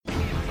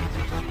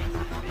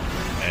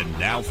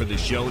Now for the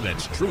show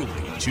that's truly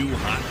too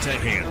hot to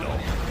handle.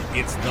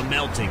 It's The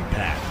Melting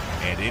Pat,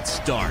 and it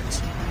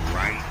starts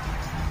right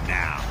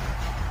now.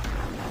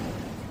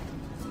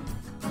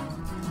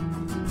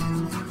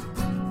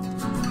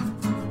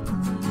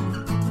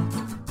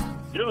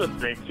 You're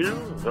listening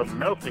to The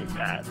Melting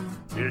Pat.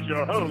 Here's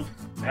your host,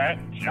 Pat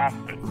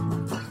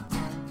Johnson.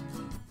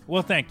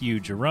 Well, thank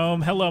you,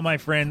 Jerome. Hello, my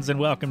friends, and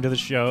welcome to the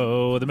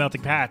show, The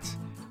Melting Pat,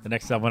 the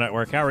Next Level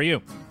Network. How are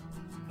you?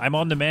 I'm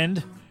on the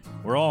mend.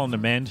 We're all on the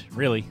mend,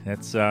 really.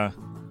 That's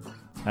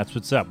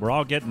what's up. We're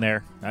all getting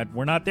there.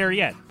 We're not there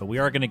yet, but we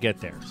are going to get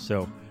there.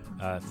 So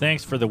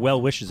thanks for the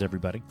well wishes,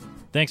 everybody.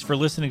 Thanks for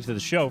listening to the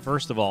show,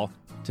 first of all,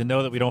 to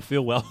know that we don't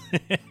feel well.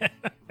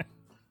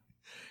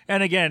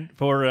 And again,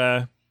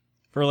 for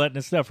letting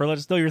us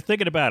know you're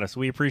thinking about us.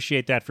 We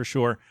appreciate that for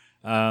sure.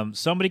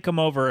 Somebody come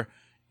over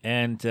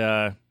and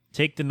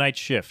take the night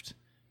shift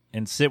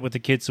and sit with the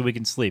kids so we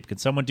can sleep. Can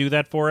someone do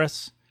that for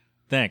us?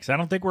 Thanks. I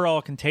don't think we're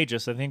all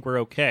contagious. I think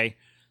we're okay.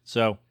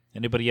 So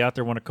anybody out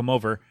there want to come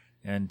over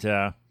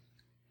and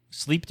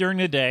sleep during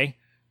the day,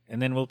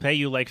 and then we'll pay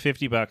you like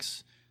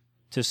 $50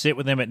 to sit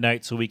with them at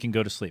night so we can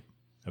go to sleep.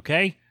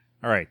 Okay?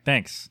 All right.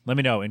 Thanks. Let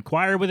me know.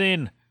 Inquire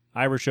within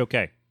Irish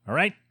okay. All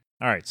right?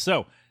 All right.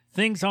 So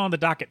things on the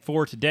docket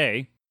for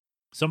today.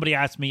 Somebody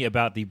asked me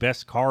about the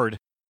best card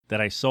that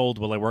I sold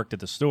while I worked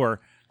at the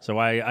store. So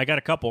I got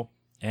a couple,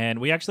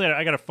 and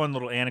I got a fun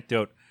little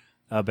anecdote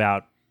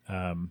about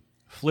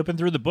flipping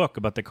through the book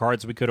about the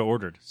cards we could have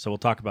ordered. So we'll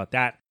talk about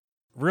that.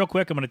 Real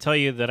quick, I'm going to tell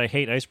you that I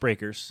hate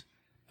icebreakers.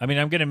 I mean,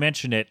 I'm going to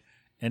mention it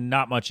and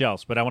not much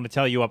else, but I want to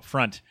tell you up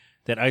front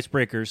that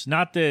icebreakers,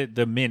 not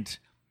the mint,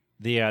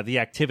 the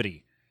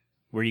activity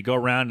where you go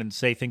around and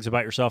say things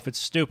about yourself, it's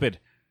stupid.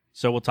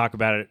 So we'll talk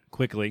about it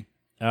quickly.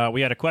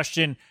 We had a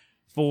question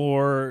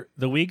for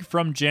the week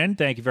from Jen.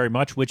 Thank you very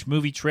much. Which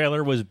movie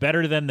trailer was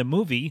better than the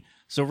movie?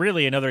 So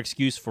really another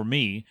excuse for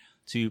me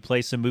to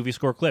play some movie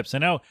score clips. I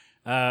know,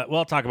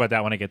 I'll talk about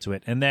that when I get to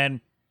it. And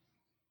then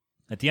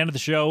at the end of the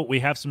show, we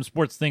have some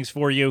sports things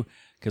for you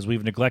because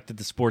we've neglected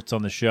the sports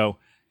on the show.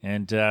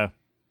 And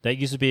we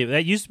used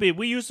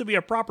to be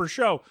a proper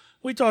show.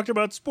 We talked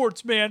about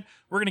sports, man.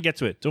 We're going to get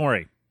to it. Don't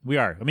worry. We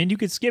are. I mean, you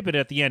could skip it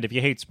at the end. If you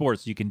hate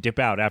sports, you can dip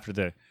out after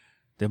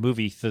the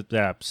movie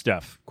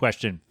stuff,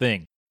 question,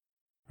 thing.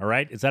 All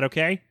right? Is that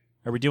okay?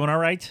 Are we doing all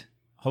right?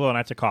 Hold on, I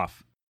have to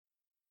cough.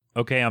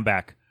 Okay, I'm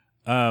back.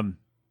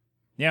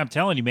 Yeah, I'm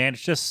telling you, man,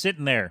 it's just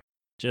sitting there.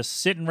 Just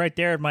sitting right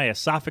there in my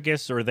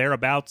esophagus or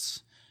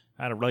thereabouts.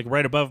 Like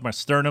right above my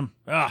sternum.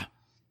 Right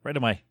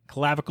in my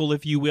clavicle,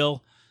 if you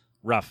will.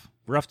 Rough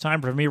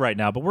time for me right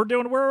now, but we're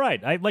all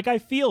right. I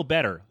feel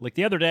better. Like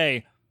the other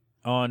day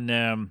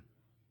on,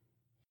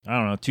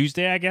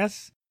 Tuesday, I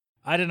guess,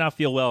 I did not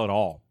feel well at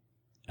all.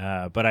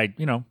 But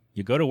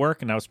you go to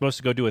work and I was supposed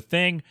to go do a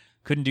thing.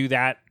 Couldn't do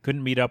that.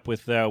 Couldn't meet up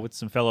with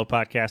some fellow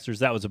podcasters.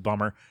 That was a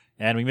bummer.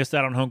 And we missed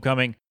out on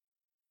homecoming.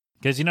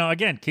 Because,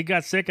 again, kid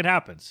got sick. It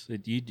happens.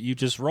 You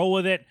just roll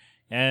with it.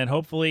 And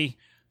hopefully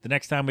the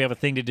next time we have a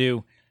thing to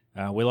do,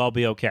 we'll all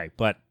be okay.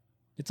 But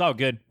it's all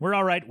good. We're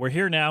all right. We're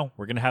here now.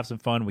 We're going to have some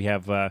fun. We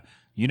have,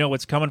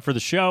 what's coming for the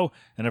show.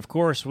 And, of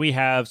course, we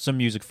have some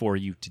music for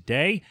you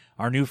today.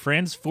 Our new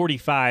friends,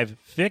 45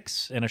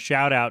 Fix. And a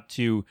shout out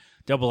to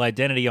Double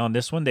Identity on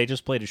this one. They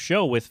just played a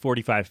show with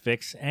 45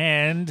 Fix.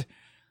 And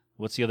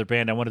what's the other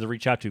band I wanted to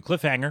reach out to?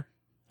 Cliffhanger.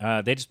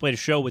 They just played a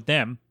show with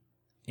them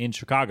in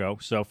Chicago.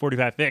 So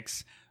 45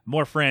 Fix,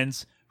 more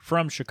friends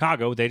from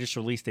Chicago. They just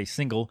released a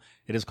single.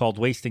 It is called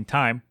Wasting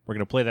Time. We're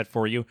going to play that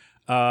for you.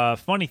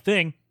 Funny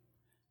thing.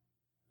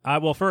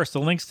 First, the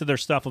links to their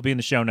stuff will be in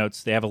the show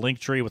notes. They have a link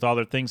tree with all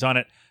their things on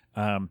it.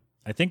 I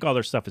think all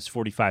their stuff is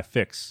 45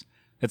 Fix.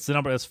 That's the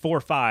number. That's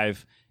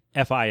 45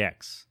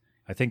 FIX.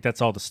 I think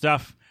that's all the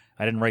stuff.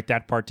 I didn't write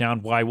that part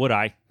down. Why would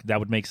I? That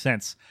would make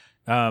sense.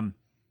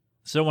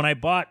 So when I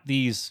bought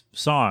these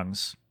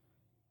songs,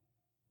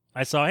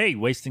 I saw, hey,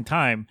 Wasting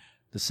Time,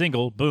 the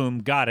single,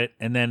 boom, got it.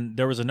 And then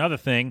there was another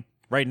thing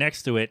right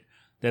next to it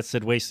that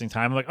said Wasting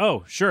Time. I'm like,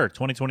 oh, sure,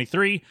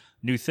 2023,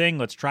 new thing,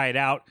 let's try it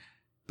out.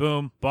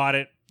 Boom, bought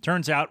it.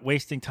 Turns out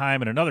Wasting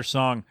Time and another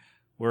song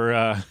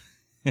were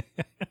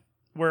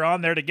we're on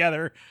there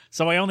together.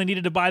 So I only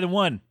needed to buy the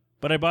one,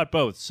 but I bought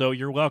both. So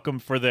you're welcome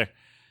for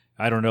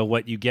I don't know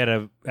what you get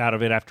out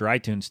of it after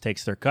iTunes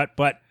takes their cut,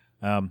 but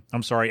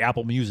I'm sorry,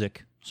 Apple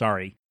Music.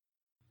 Sorry.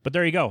 But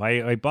there you go.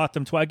 I bought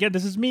them twice. Again,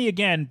 this is me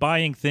again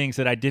buying things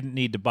that I didn't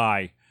need to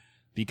buy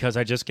because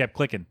I just kept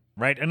clicking,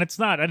 right? And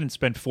I didn't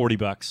spend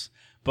 $40,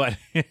 but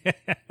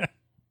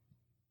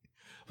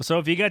so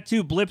if you got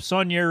two blips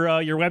on your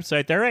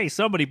website there, hey,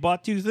 somebody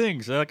bought two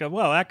things. Like,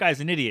 well, that guy's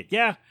an idiot.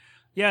 Yeah,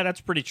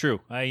 that's pretty true.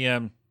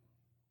 I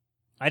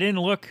didn't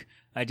look.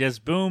 I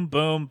just boom,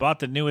 bought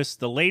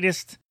the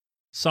latest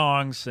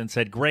songs and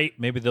said, great,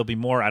 maybe there'll be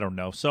more. I don't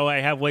know. So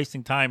I have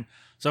Wasting Time.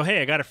 So,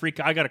 hey, I got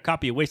a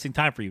copy of Wasting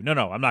Time for you. No,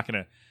 I'm not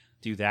going to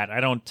do that.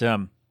 I'm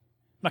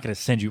not going to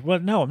send you. Well,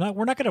 no, I'm not.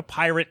 We're not going to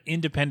pirate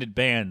independent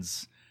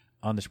bands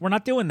on this. We're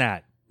not doing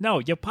that. No,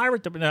 you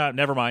pirate them. No,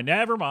 never mind.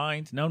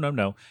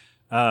 No.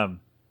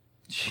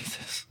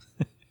 Jesus.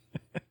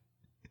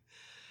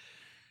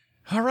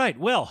 All right.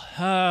 Well,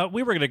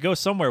 we were going to go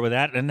somewhere with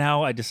that, and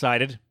now I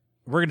decided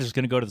we're just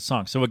going to go to the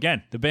song. So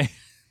again, the band,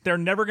 they're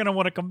never going to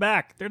want to come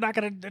back. They're not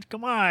going to.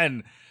 Come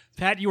on,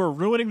 Pat, you are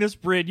ruining this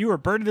bridge. You are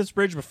burning this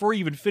bridge before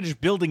you even finish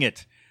building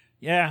it.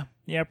 Yeah,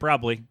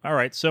 probably. All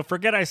right. So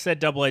forget I said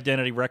Double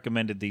Identity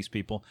recommended these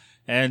people,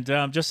 and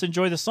just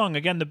enjoy the song.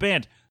 Again, the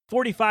band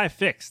 45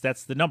 Fix.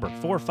 That's the number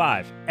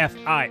 45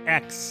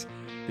 FIX.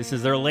 This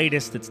is their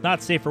latest. It's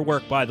not safe for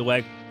work, by the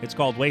way. It's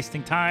called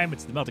Wasting Time.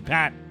 It's the Melting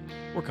Pat.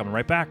 We're coming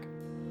right back.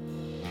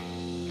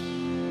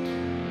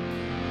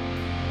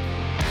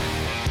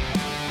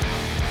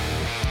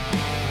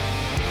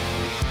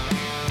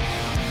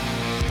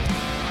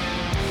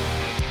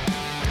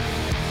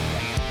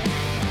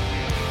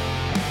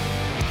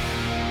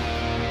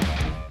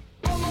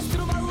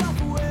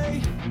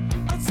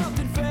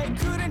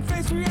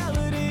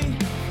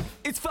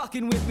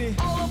 Fucking with me,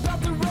 all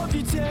about the road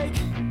you take,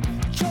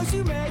 choice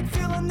you make,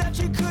 feeling that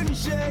you couldn't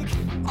shake.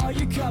 Are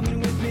you coming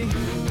with me?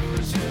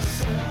 Lose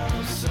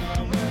yourself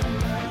somewhere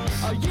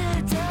else. Are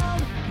you down?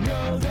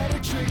 Know that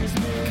it triggers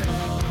me.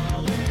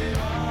 Call it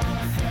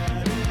off,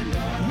 had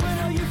enough. When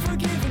are you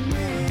forgiving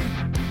me?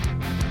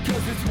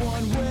 'Cause it's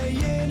one way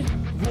in,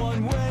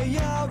 one way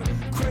out,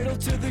 cradle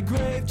to the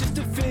grave just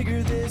to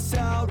figure this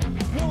out.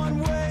 One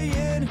way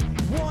in,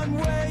 one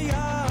way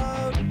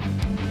out.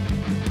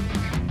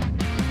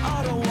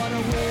 I don't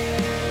wanna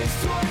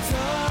waste your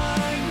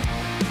time.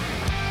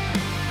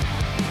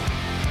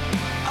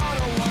 I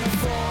don't wanna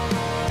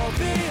fall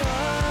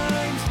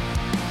behind.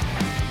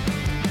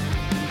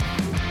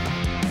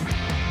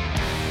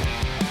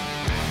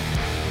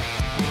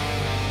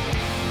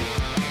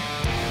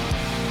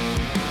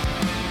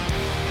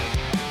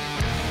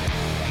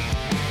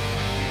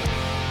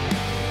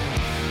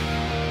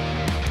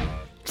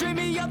 Dream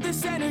me of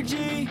this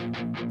energy,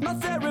 my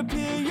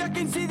therapy. I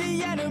can see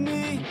the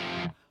enemy.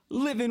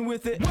 Living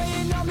with it,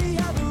 weighing on me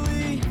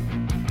heavily.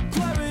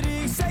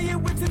 Clarity, say it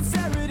with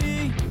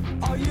sincerity.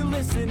 Are you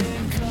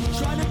listening?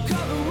 Trying to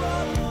cover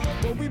up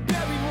what we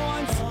buried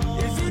once.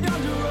 Is it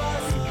under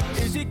us?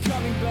 Is it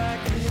coming back?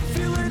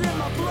 Feel it in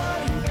my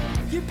blood.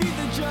 You be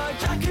the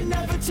judge, I can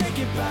never take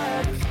it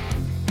back.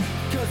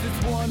 'Cause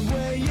it's one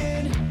way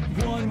in,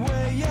 one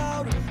way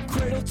out,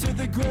 cradle to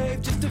the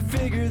grave just to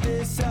figure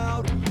this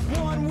out.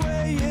 One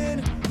way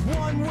in,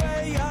 one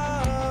way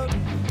out.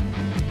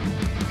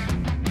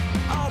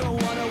 I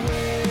don't wanna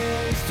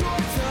waste your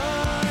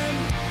time.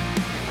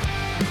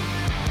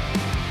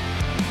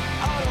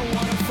 I don't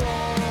wanna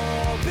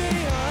fall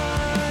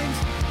behind.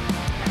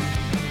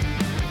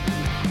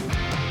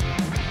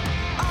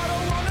 I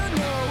don't wanna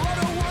know, I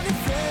don't wanna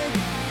think.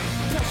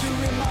 Pressure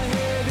in my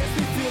head has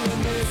me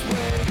feeling this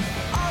way.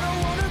 I don't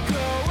wanna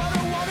go, I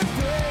don't wanna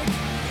break.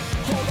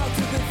 Hold on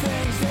to the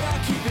things that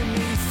are keeping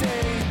me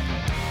safe.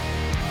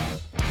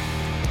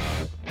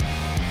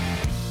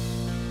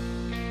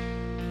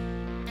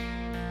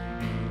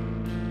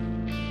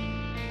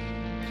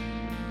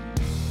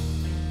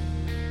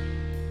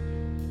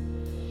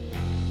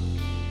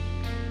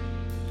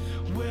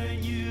 When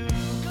you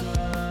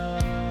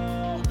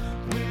go,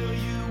 will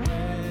you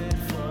wait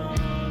for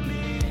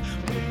me?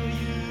 Will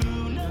you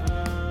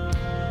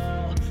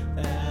know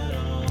at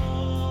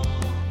all?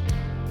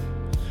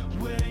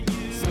 When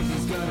you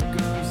something's gotta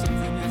go,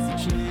 something has to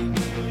change.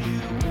 Will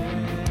you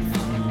wait?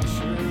 I'm not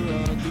sure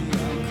of the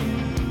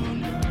outcome.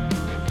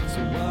 So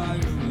why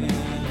you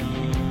waiting?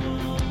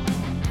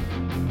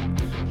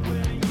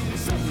 When you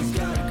something's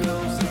gotta go,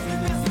 something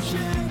has to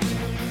change.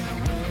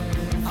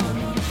 I'm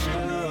not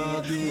sure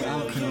of the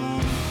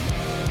outcome.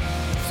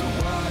 So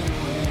why you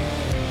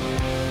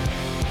waiting?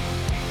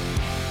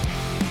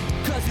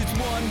 'Cause it's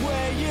one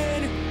way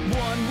in,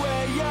 one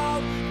way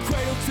out,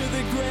 cradle to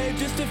the grave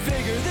just to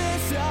figure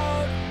this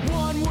out.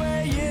 One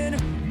way in,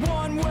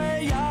 one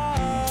way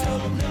out.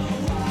 Don't know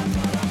why,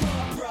 but I'm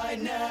up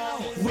right now.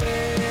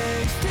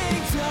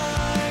 Wasting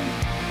time.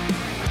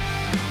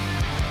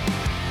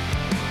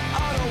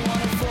 I don't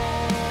wanna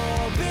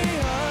fall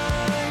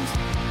behind.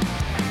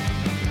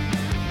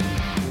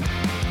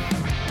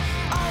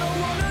 I don't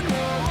wanna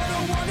know, I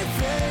don't wanna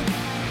think.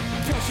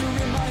 Pressure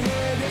in my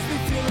head has me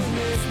feeling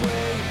this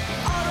way.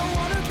 I don't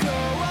wanna go,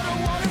 I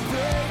don't wanna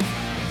break.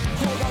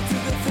 Hold on to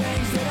the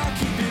things that are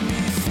keeping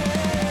me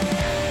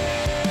sane.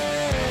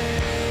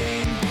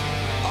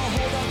 I'll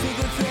hold on to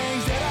the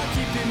things that are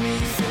keeping me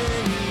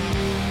sane.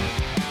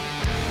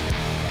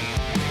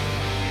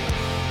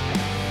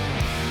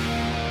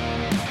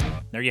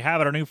 There you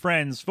have it, our new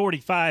friends,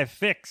 45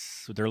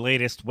 Fix, with their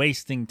latest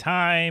Wasting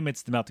Time.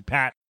 It's the Melting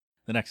Pat,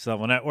 the Next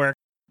Level Network.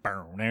 We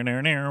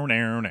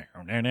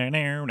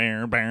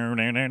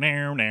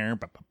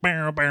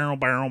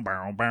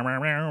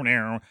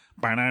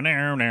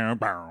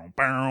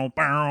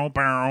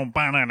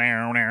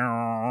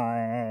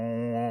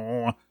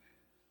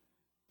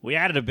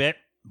added a bit.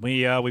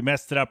 We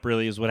messed it up,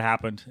 really, is what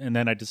happened. And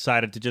then I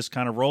decided to just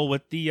kind of roll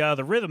with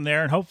the rhythm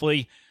there, and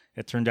hopefully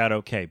it turned out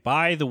okay.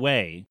 By the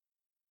way,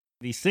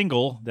 the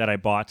single that I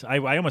bought,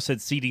 I almost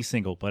said CD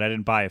single, but I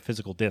didn't buy a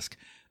physical disc.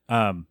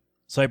 So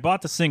I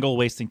bought the single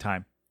Wasting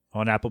Time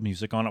on Apple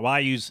Music. I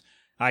use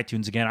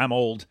iTunes again. I'm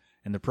old,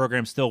 and the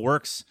program still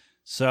works.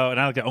 So, and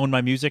I like to own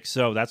my music,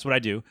 so that's what I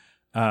do.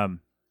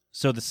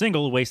 So the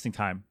single "Wasting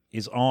Time"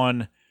 is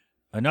on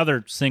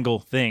another single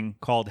thing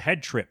called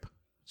 "Head Trip."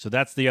 So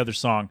that's the other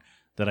song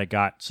that I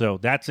got. So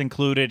that's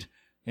included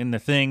in the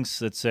things.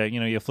 That's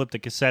you flip the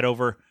cassette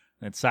over.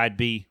 That's side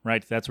B,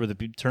 right? That's where the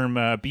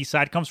term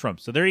B-side comes from.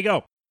 So there you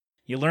go.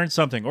 You learned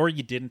something, or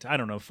you didn't. I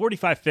don't know.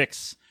 45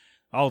 Fix,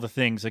 all the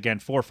things. Again,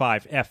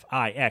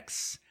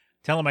 45FIX.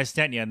 Tell them I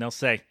sent you, and they'll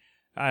say,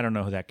 I don't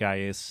know who that guy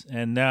is.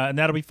 And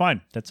that'll be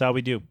fine. That's how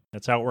we do.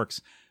 That's how it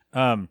works.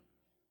 I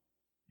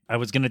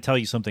was going to tell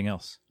you something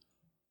else.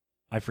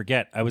 I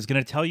forget. I was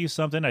going to tell you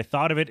something. I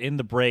thought of it in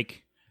the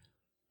break,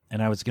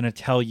 and I was going to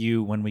tell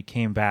you when we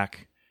came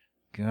back.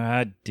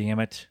 God damn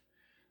it.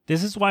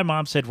 This is why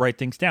Mom said write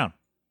things down.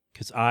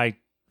 Because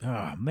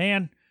oh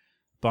man,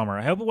 bummer.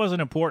 I hope it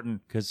wasn't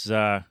important because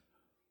I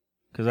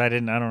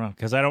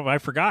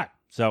forgot.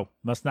 So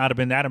must not have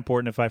been that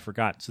important if I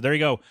forgot. So there you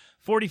go.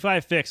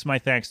 45 Fix, my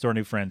thanks to our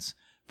new friends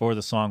for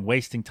the song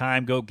Wasting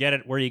Time. Go get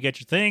it where you get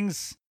your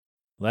things.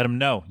 Let them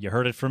know you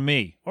heard it from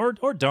me. Or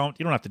don't.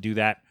 You don't have to do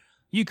that.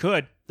 You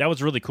could. That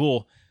was really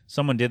cool.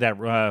 Someone did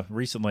that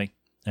recently,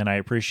 and I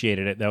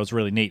appreciated it. That was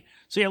really neat.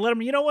 So yeah, let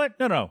them, you know what?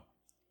 No.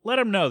 Let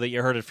them know that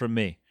you heard it from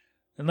me.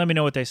 And let me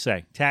know what they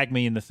say. Tag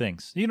me in the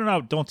things. You don't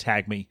know. Don't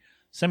tag me.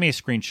 Send me a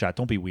screenshot.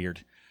 Don't be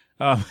weird.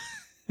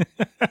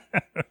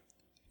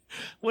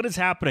 What is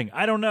happening?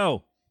 I don't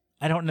know.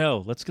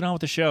 Let's get on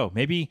with the show.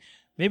 Maybe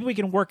we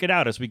can work it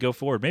out as we go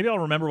forward. Maybe I'll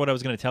remember what I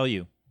was going to tell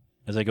you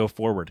as I go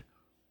forward.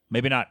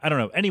 Maybe not. I don't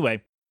know.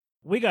 Anyway,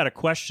 we got a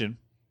question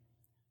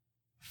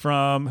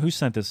from who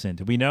sent this in?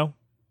 Do we know?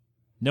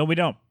 No, we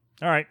don't.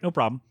 All right, no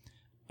problem.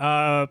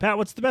 Pat,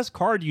 what's the best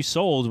card you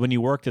sold when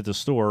you worked at the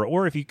store?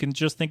 Or if you can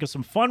just think of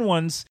some fun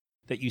ones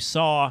that you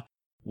saw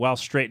while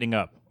straightening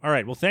up. All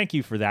right, well, thank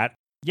you for that.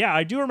 Yeah,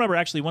 I do remember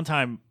actually one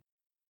time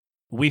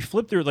we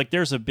flipped through, like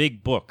there's a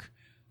big book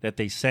that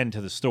they send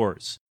to the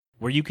stores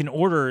where you can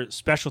order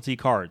specialty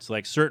cards,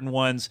 like certain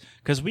ones,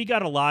 because we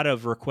got a lot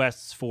of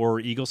requests for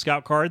Eagle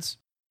Scout cards,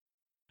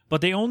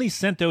 but they only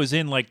sent those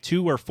in like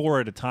 2 or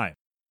 4 at a time.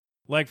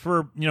 Like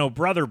for,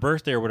 brother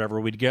birthday or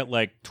whatever, we'd get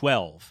like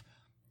 12.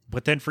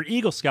 But then for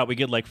Eagle Scout, we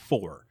get like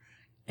 4.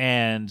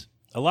 And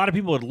a lot of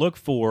people would look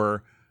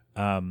for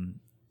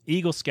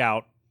Eagle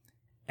Scout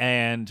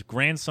and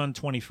Grandson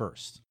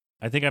 21st.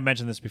 I think I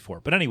mentioned this before.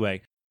 But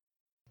anyway,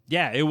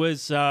 yeah, it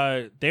was,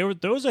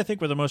 those I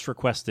think were the most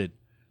requested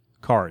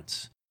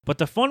cards. But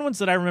the fun ones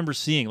that I remember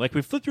seeing, like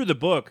we flipped through the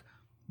book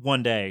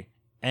one day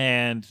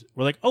and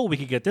we're like, oh, we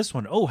could get this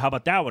one. Oh, how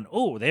about that one?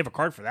 Oh, they have a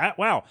card for that?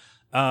 Wow.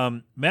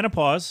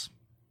 Menopause,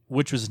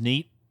 which was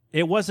neat.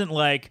 It wasn't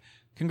like,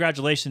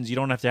 congratulations, you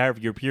don't have to have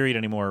your period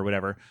anymore or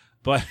whatever.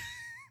 But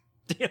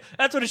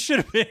that's what it should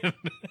have been.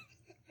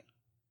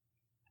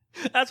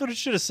 That's what it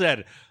should have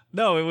said.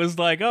 No, it was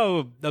like,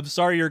 oh, I'm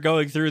sorry you're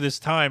going through this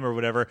time or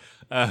whatever.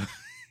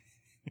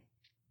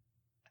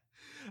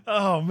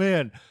 Oh,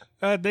 man.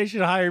 They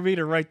should hire me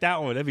to write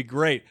that one. That'd be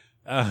great.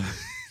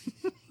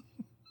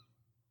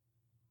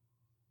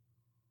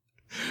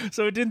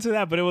 So it didn't say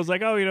that, but it was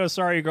like, oh,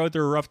 sorry you're going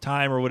through a rough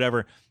time or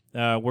whatever.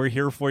 We're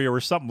here for you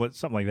or something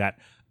like that.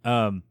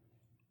 And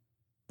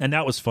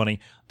that was funny.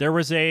 There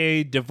was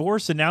a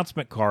divorce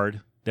announcement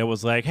card that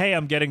was like, hey,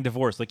 I'm getting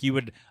divorced. Like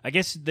I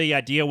guess the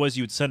idea was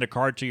you would send a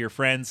card to your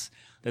friends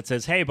that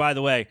says, hey, by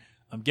the way,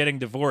 I'm getting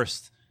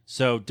divorced.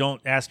 So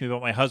don't ask me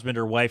about my husband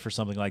or wife or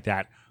something like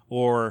that.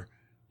 Or,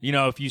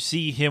 if you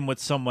see him with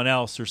someone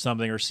else or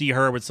something, or see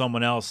her with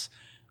someone else,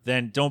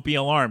 then don't be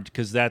alarmed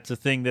because that's a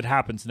thing that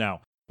happens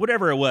now.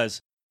 Whatever it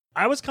was,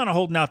 I was kind of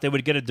holding out they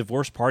would get a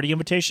divorce party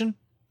invitation,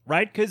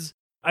 right? Because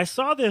I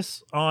saw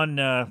this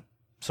on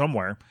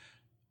somewhere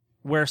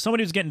where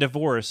somebody was getting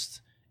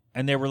divorced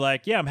and they were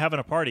like, yeah, I'm having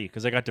a party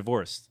because I got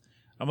divorced.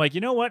 I'm like,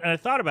 you know what? And I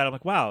thought about it. I'm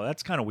like, wow,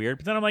 that's kind of weird.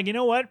 But then I'm like, you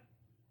know what?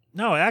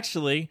 No,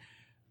 actually,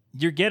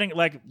 you're getting,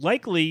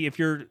 likely if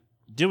you're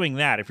doing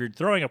that, if you're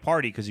throwing a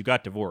party because you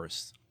got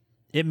divorced,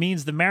 it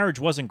means the marriage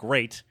wasn't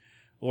great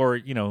or,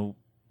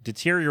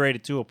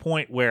 deteriorated to a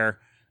point where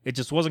it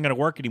just wasn't going to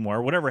work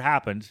anymore. Whatever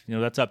happened,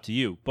 that's up to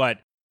you. But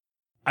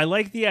I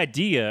like the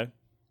idea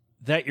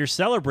that you're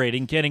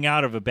celebrating getting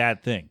out of a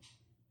bad thing.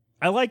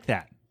 I like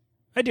that.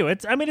 I do.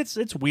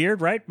 It's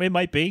weird, right? It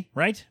might be,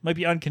 right? It might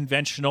be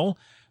unconventional,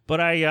 but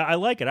I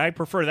like it. I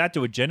prefer that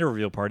to a gender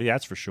reveal party,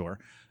 that's for sure.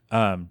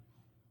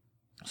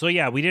 So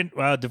yeah, we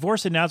didn't.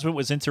 Divorce announcement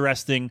was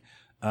interesting.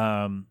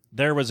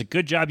 There was a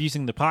good job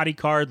using the potty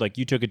card, like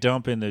you took a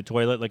dump in the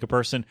toilet like a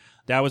person.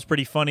 That was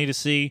pretty funny to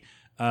see.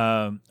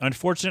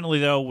 Unfortunately,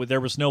 though,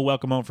 there was no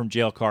welcome home from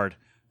jail card.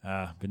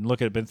 Been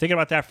thinking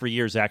about that for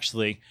years,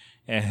 actually.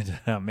 And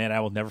man,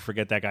 I will never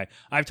forget that guy.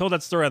 I've told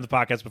that story on the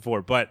podcast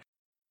before, but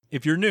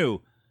if you're new,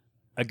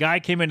 a guy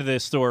came into the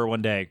store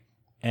one day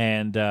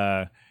and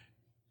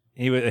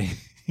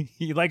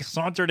he like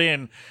sauntered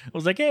in.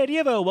 Was like, hey, do you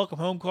have a welcome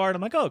home card?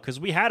 I'm like, oh, because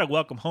we had a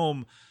welcome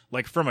home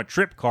like from a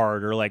trip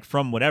card or like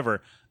from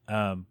whatever.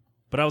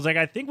 But I was like,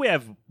 I think we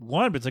have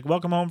one, but it's like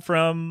welcome home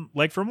from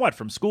what?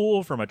 From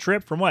school, from a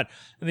trip, from what?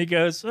 And he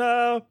goes,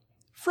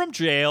 from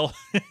jail.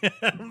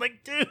 I'm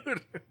like,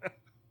 dude.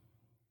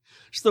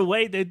 Just the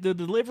way, the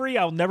delivery,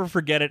 I'll never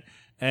forget it.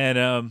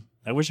 And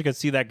I wish I could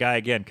see that guy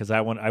again because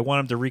I want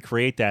him to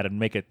recreate that and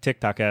make a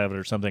TikTok out of it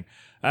or something.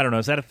 I don't know.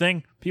 Is that a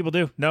thing people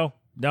do? No?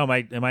 Am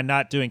I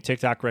not doing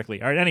TikTok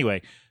correctly? All right,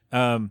 anyway.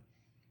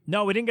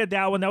 No, we didn't get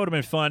that one. That would have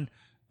been fun.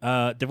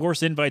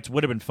 Divorce invites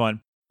would have been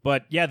fun.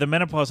 But yeah, the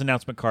menopause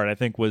announcement card I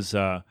think was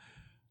the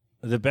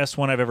best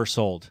one I've ever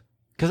sold.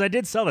 Because I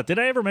did sell it. Did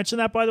I ever mention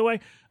that, by the way?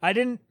 I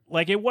didn't,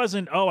 it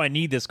wasn't, oh, I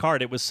need this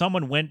card. It was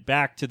someone went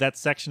back to that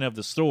section of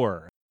the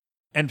store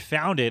and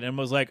found it and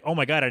was like, oh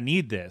my God, I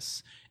need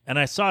this. And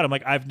I saw it. I'm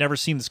like, I've never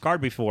seen this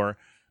card before.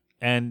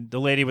 And the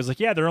lady was like,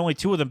 yeah, there are only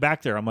 2 of them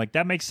back there. I'm like,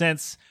 that makes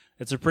sense.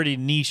 It's a pretty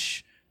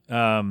niche,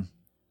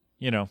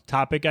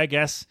 topic, I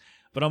guess.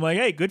 But I'm like,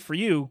 hey, good for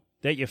you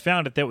that you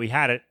found it, that we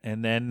had it.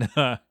 And then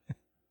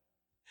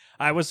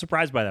I was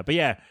surprised by that. But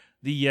yeah,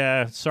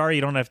 the sorry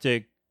you don't have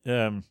to,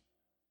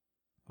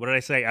 what did I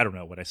say? I don't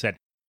know what I said.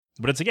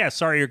 But it's like, yeah,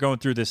 sorry you're going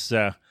through this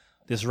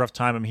this rough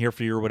time. I'm here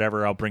for you or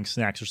whatever. I'll bring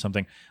snacks or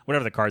something,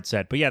 whatever the card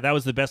said. But yeah, that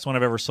was the best one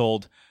I've ever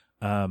sold.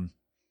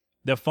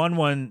 The fun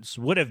ones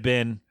would have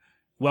been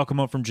welcome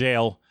home from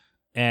jail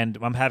and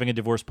I'm having a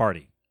divorce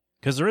party.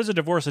 Because there is a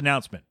divorce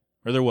announcement,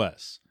 or there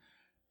was.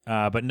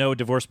 But no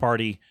divorce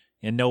party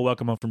and no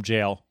welcome home from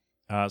jail.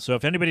 So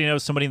if anybody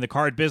knows somebody in the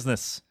card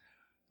business,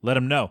 let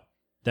them know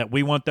that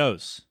we want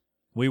those.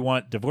 We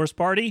want divorce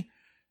party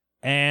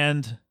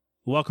and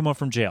welcome home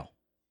from jail.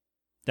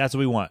 That's what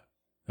we want.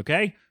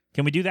 Okay?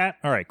 Can we do that?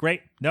 All right,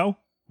 great. No?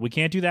 We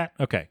can't do that?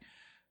 Okay.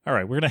 All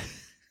right, we're going to...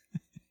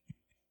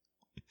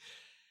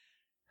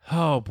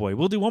 Oh, boy.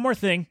 We'll do one more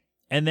thing,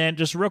 and then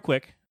just real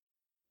quick,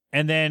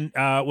 and then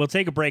we'll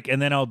take a break,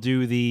 and then I'll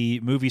do the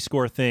movie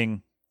score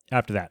thing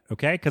after that,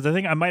 okay? Because I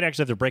think I might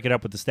actually have to break it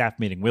up with the staff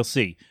meeting. We'll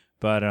see.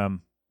 But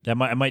I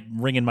might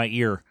ring in my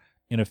ear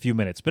in a few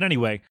minutes. But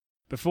anyway,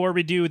 before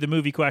we do the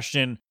movie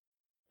question,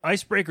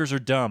 icebreakers are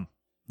dumb.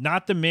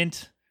 Not the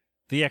mint,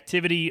 the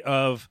activity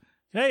of,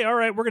 hey, all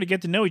right, we're going to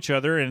get to know each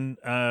other and,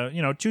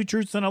 2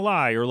 truths and a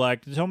lie, or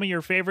like, tell me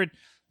your favorite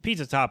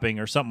pizza topping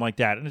or something like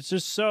that. And it's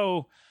just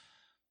so,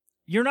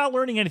 you're not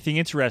learning anything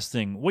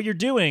interesting. What you're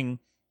doing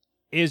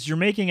is you're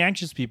making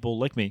anxious people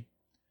like me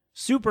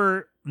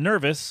super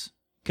nervous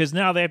because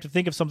now they have to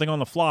think of something on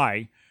the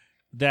fly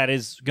that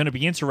is going to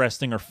be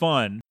interesting or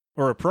fun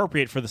or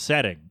appropriate for the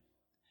setting.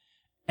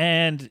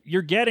 And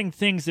you're getting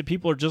things that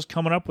people are just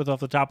coming up with off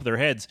the top of their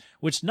heads,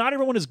 which not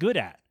everyone is good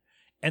at.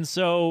 And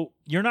so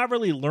you're not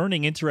really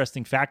learning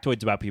interesting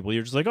factoids about people.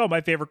 You're just like, oh,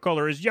 my favorite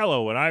color is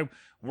yellow, and I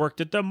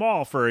worked at the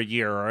mall for a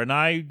year, and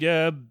I,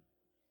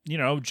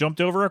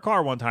 jumped over a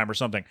car one time or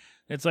something.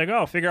 It's like,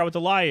 oh, figure out what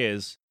the lie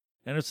is.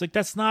 And it's like,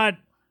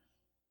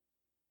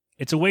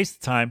 it's a waste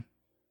of time.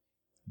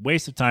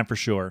 Waste of time for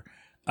sure.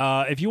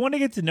 If you want to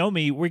get to know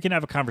me, we can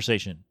have a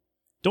conversation.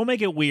 Don't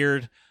make it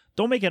weird.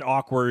 Don't make it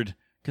awkward,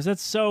 because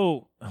that's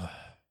so...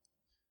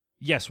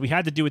 Yes, we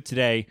had to do it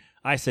today.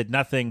 I said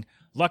nothing.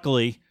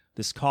 Luckily,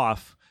 this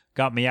cough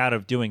got me out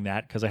of doing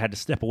that because I had to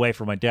step away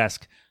from my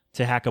desk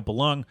to hack up a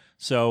lung.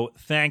 So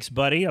thanks,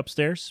 buddy,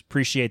 upstairs.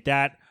 Appreciate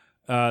that.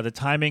 The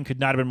timing could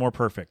not have been more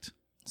perfect.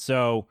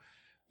 So,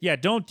 yeah,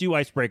 don't do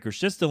icebreakers.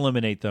 Just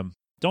eliminate them.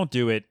 Don't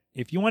do it.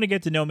 If you want to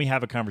get to know me,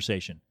 have a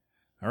conversation.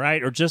 All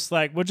right? Or just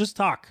like, we'll just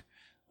talk.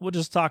 We'll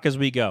just talk as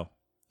we go.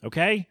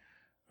 Okay?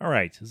 All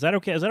right. Is that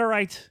okay? Is that all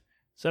right?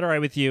 Is that all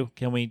right with you?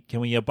 Can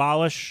we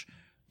abolish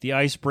the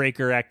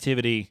icebreaker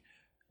activity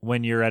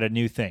when you're at a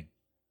new thing?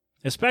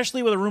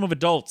 Especially with a room of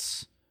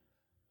adults.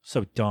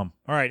 So dumb.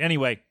 All right,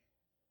 anyway,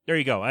 there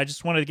you go. I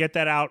just wanted to get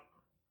that out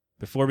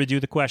before we do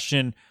the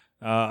question.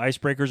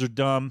 Icebreakers are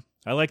dumb.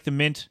 I like the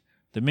mint.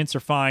 The mints are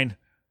fine.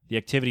 The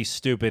activity's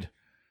stupid.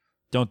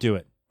 Don't do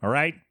it. All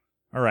right?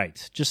 All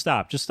right. Just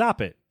stop. Just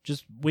stop it.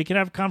 We can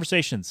have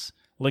conversations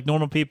like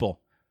normal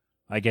people.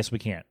 I guess we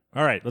can't.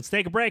 All right, let's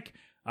take a break.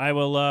 I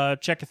will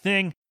check a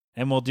thing,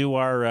 and we'll do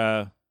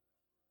our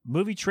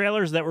movie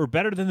trailers that were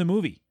better than the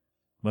movie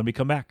when we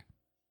come back.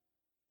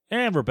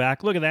 And we're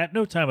back. Look at that.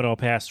 No time at all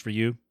passed for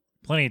you.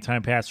 Plenty of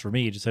time passed for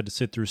me. You just had to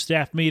sit through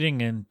staff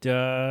meeting, and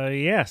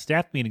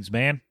staff meetings,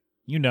 man.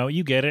 You know,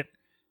 you get it.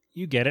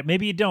 You get it.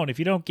 Maybe you don't. If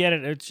you don't get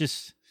it, it's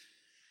just...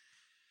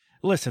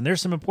 Listen,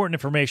 there's some important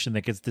information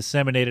that gets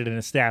disseminated in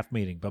a staff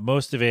meeting, but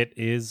most of it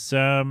is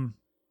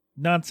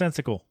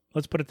nonsensical.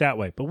 Let's put it that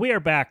way. But we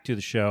are back to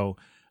the show.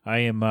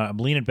 I'm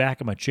leaning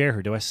back in my chair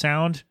here. Do I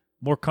sound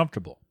more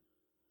comfortable?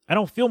 I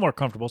don't feel more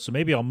comfortable, so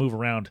maybe I'll move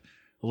around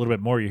a little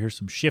bit more. You hear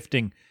some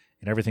shifting,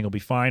 and everything will be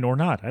fine or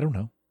not. I don't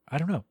know.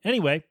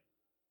 Anyway,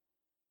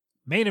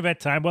 main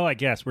event time. Well, I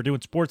guess we're doing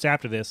sports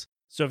after this.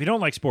 So if you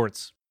don't like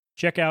sports,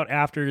 check out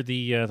after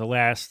the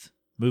last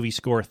movie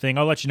score thing.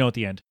 I'll let you know at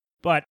the end.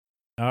 But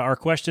our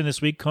question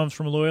this week comes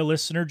from loyal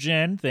listener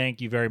Jen. Thank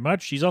you very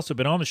much. She's also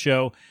been on the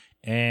show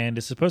and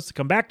is supposed to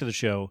come back to the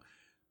show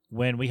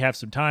when we have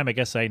some time. I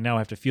guess I now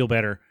have to feel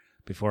better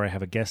before I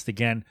have a guest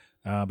again.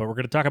 But we're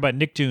going to talk about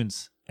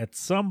Nicktoons at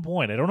some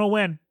point. I don't know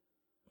when,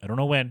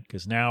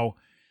 because now,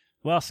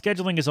 well,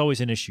 scheduling is always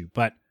an issue,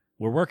 but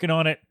we're working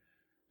on it.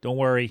 Don't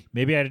worry.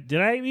 Maybe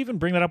did I even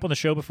bring that up on the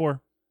show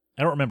before?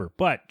 I don't remember.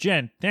 But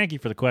Jen, thank you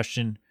for the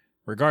question.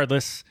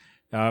 Regardless,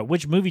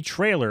 which movie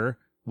trailer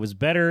was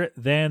better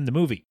than the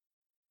movie?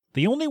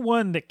 The only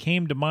one that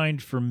came to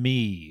mind for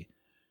me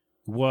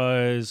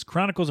was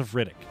Chronicles of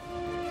Riddick.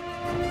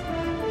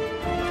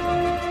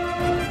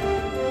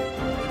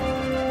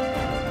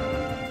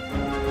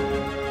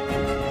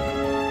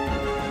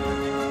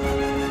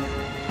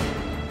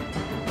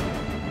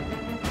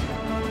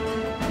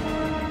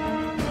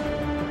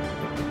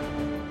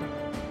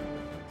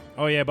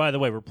 Oh, yeah, by the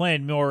way, we're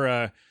playing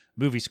more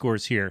movie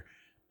scores here.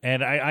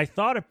 And I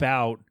thought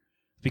about,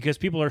 because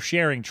people are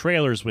sharing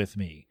trailers with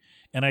me,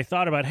 and I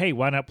thought about, hey,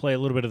 why not play a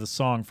little bit of the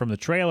song from the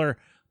trailer?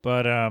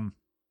 But I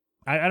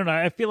don't know.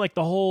 I feel like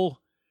the whole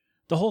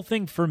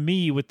thing for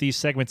me with these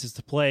segments is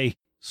to play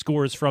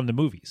scores from the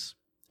movies.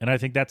 And I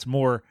think that's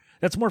more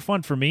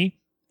fun for me.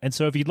 And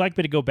so if you'd like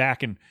me to go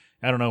back and,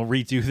 I don't know,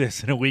 redo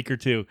this in a week or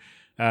two,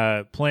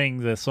 playing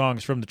the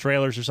songs from the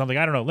trailers or something,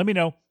 I don't know. Let me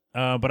know.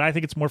 But I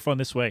think it's more fun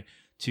this way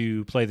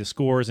to play the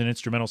scores and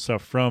instrumental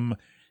stuff from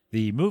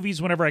the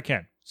movies whenever I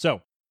can.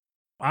 So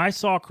I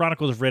saw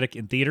Chronicles of Riddick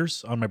in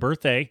theaters on my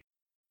birthday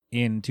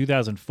in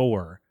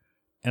 2004,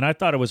 and I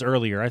thought it was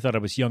earlier. I thought I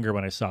was younger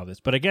when I saw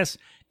this, but I guess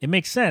it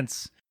makes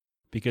sense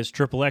because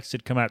Triple X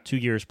had come out 2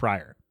 years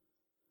prior.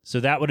 So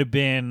that would have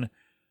been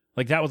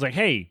like, that was like,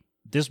 hey,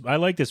 I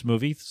like this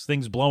movie. This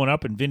thing's blowing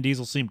up and Vin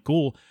Diesel seemed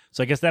cool.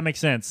 So I guess that makes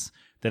sense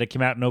that it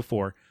came out in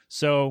 2004.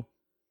 So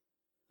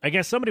I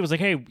guess somebody was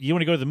like, hey, you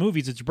want to go to the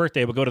movies? It's your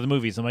birthday. We'll go to the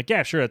movies. I'm like,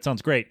 yeah, sure. That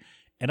sounds great.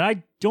 And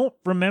I don't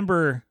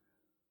remember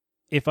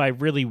if I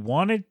really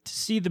wanted to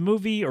see the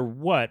movie or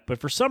what, but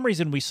for some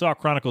reason we saw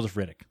Chronicles of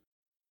Riddick.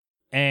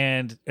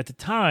 And at the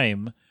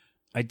time,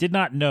 I did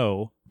not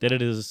know that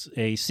it is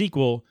a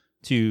sequel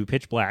to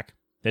Pitch Black.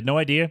 Had no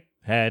idea.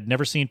 Had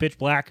never seen Pitch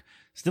Black.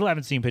 Still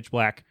haven't seen Pitch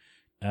Black.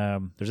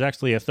 There's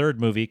actually a third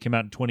movie, came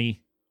out in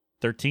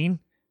 2013.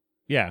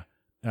 Yeah,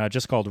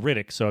 just called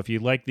Riddick. So if you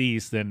like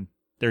these, then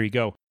there you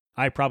go.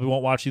 I probably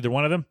won't watch either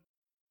one of them.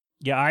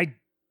 Yeah, I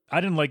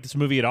didn't like this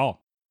movie at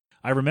all.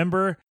 I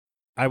remember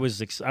I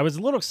was a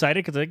little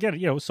excited because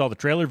I saw the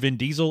trailer, Vin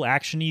Diesel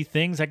action-y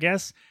things, I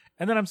guess.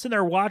 And then I'm sitting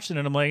there watching it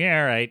and I'm like,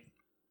 yeah, all right,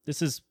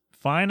 this is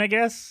fine, I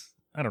guess.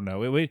 I don't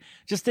know. It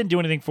just didn't do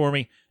anything for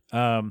me.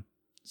 So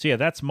yeah,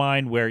 that's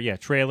mine where, yeah,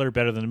 trailer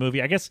better than the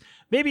movie. I guess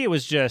maybe it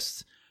was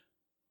just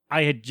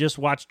I had just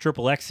watched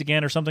Triple X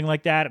again or something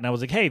like that. And I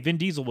was like, hey, Vin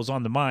Diesel was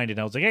on the mind. And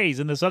I was like, hey, he's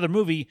in this other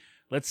movie.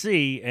 Let's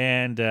see.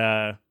 And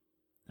I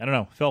don't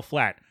know, fell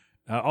flat.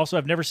 Also,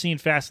 I've never seen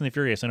Fast and the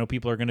Furious. I know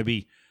people are going to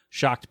be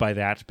shocked by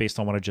that based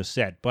on what I just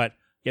said. But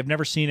I've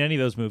never seen any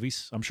of those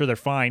movies. I'm sure they're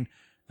fine.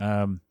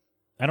 I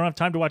don't have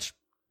time to watch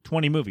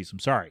 20 movies. I'm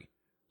sorry.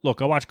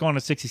 Look, I'll watch Gone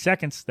in 60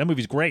 Seconds. That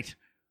movie's great.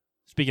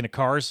 Speaking of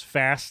cars,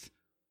 Fast,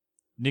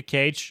 Nick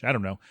Cage, I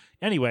don't know.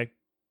 Anyway,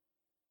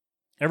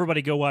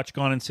 everybody go watch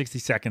Gone in 60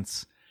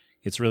 Seconds.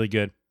 It's really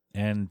good.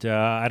 And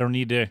I don't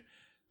need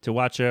to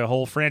watch a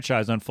whole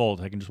franchise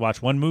unfold. I can just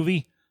watch one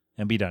movie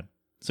and be done.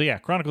 So yeah,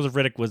 Chronicles of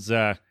Riddick was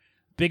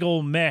big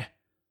old meh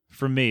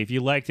from me. If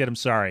you liked it, I'm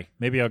sorry.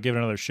 Maybe I'll give it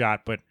another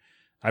shot, but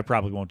I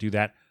probably won't do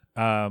that.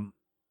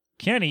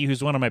 Kenny,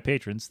 who's one of my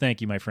patrons,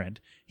 thank you, my friend.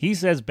 He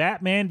says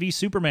Batman v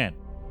Superman.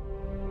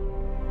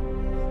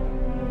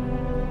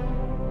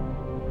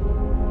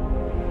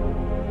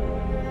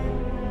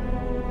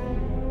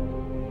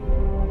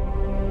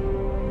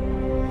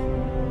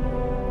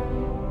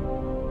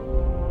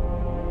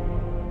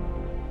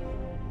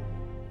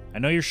 I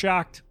know you're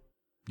shocked.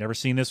 Never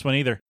seen this one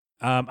either.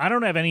 I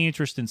don't have any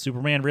interest in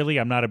Superman, really.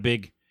 I'm not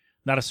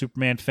a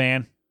Superman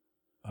fan.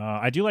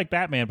 I do like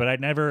Batman, but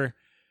never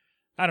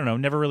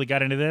really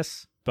got into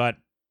this. But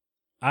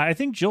I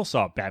think Jill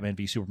saw Batman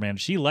v Superman.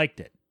 She liked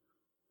it.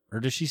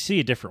 Or does she see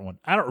a different one?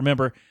 I don't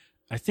remember.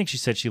 I think she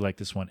said she liked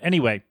this one.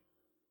 Anyway,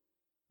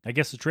 I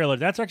guess the trailer,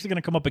 that's actually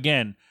going to come up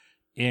again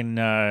in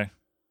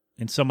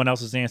someone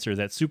else's answer,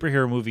 that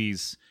superhero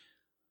movies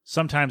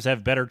sometimes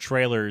have better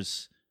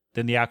trailers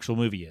than the actual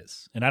movie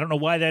is. And I don't know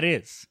why that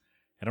is.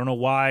 I don't know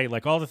why,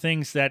 like, all the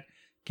things that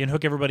can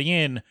hook everybody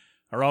in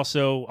are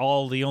also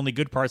all the only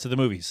good parts of the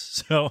movies.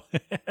 So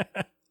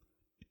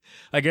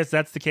I guess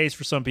that's the case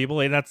for some people.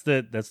 And that's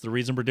the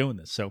reason we're doing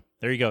this. So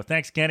there you go.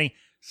 Thanks, Kenny.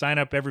 Sign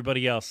up,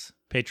 everybody else.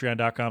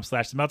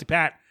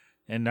 Patreon.com/TheMeltingPat.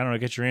 And I don't know,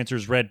 get your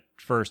answers read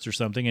first or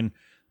something and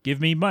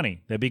give me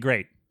money. That'd be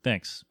great.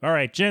 Thanks. All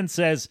right. Jen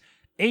says,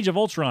 Age of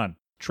Ultron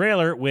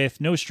trailer with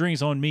No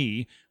Strings on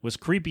Me was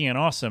creepy and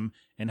awesome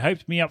and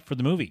hyped me up for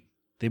the movie.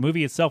 The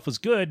movie itself was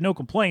good, no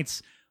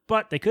complaints,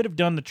 but they could have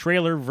done the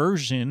trailer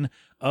version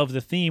of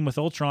the theme with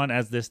Ultron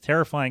as this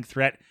terrifying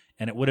threat,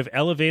 and it would have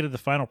elevated the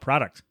final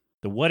product.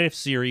 The What If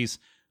series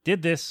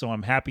did this, so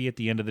I'm happy at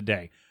the end of the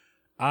day.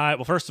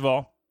 Well, first of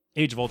all,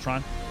 Age of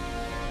Ultron.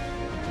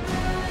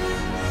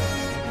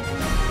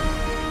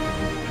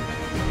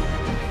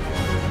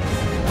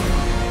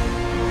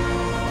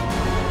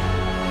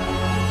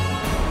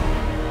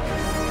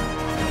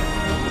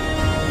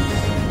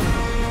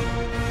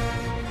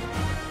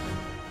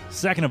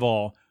 Second of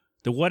all,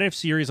 the What If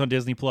series on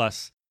Disney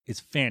Plus is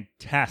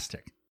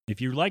fantastic.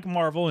 If you like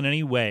Marvel in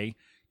any way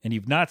and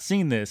you've not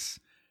seen this,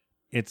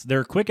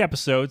 they're quick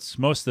episodes,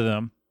 most of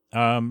them.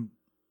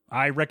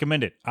 I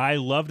recommend it. I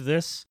loved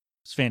this.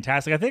 It's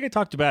fantastic. I think I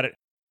talked about it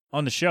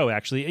on the show,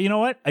 actually. You know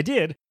what? I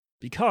did,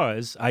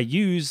 because I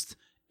used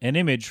an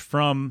image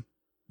from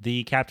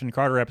the Captain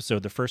Carter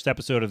episode, the first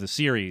episode of the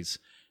series,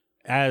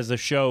 as a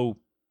show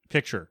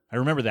picture. I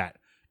remember that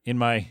in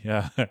my...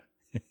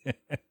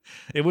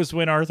 It was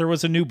when Arthur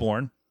was a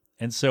newborn,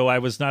 and so I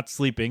was not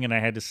sleeping, and I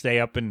had to stay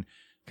up and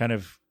kind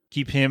of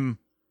keep him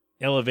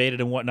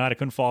elevated and whatnot. I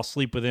couldn't fall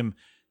asleep with him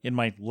in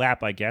my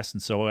lap, I guess,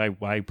 and so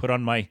I put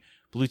on my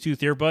Bluetooth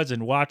earbuds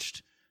and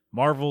watched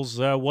Marvel's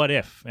What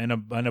If and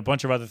a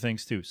bunch of other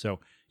things too. So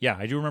yeah,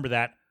 I do remember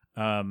that.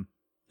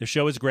 The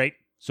show is great.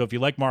 So if you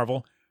like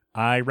Marvel,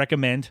 I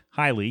recommend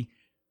highly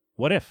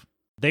What If.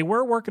 They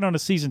were working on a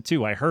season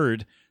 2. I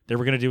heard they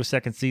were going to do a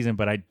second season,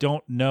 but I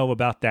don't know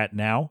about that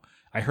now.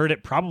 I heard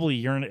it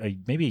probably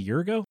maybe a year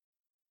ago.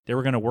 They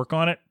were going to work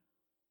on it,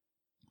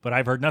 but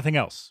I've heard nothing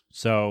else.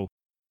 So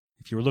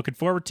if you were looking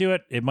forward to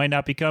it, it might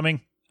not be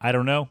coming. I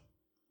don't know.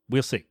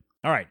 We'll see.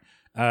 All right.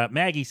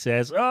 Maggie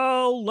says,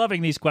 oh,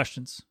 loving these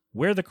questions.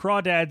 Where the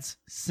Crawdads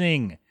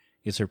Sing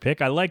is her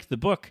pick. I liked the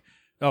book.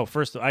 Oh,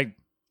 first, I'm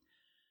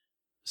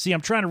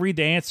trying to read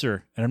the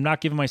answer, and I'm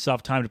not giving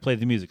myself time to play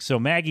the music. So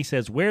Maggie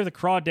says, Where the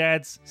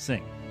Crawdads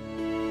Sing.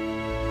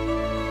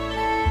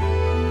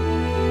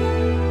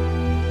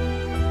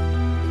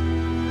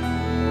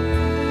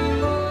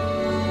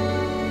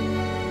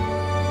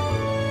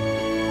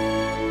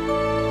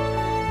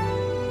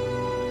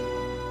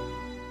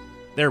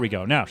 There we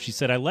go. Now, she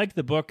said, I liked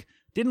the book,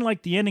 didn't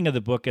like the ending of the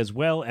book as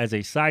well as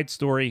a side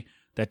story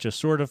that just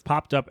sort of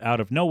popped up out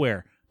of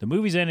nowhere. The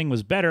movie's ending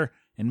was better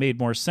and made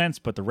more sense,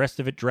 but the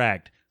rest of it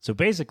dragged. So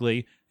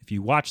basically, if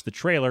you watch the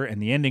trailer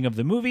and the ending of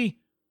the movie,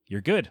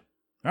 you're good.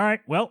 All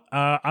right, well,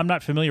 I'm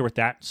not familiar with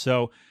that,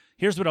 so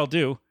here's what I'll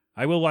do.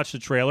 I will watch the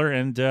trailer,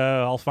 and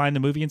I'll find the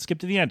movie and skip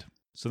to the end.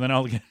 So then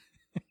I'll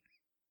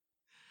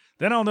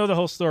know the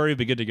whole story. Will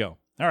be good to go.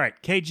 All right,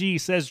 KG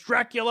says,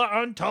 Dracula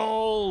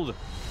Untold.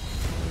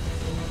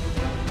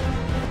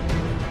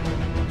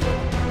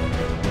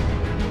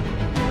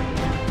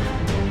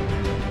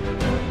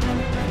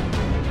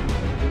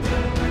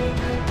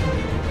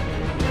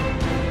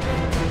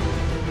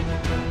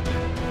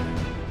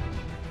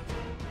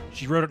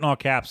 She wrote it in all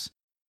caps.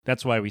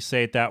 That's why we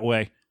say it that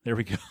way. There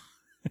we go.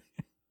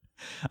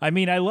 I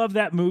mean, I love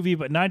that movie,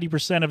 but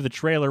 90% of the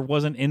trailer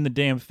wasn't in the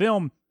damn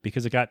film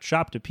because it got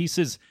chopped to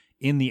pieces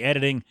in the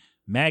editing.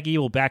 Maggie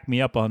will back me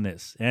up on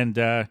this. And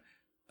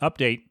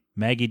update,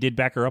 Maggie did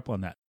back her up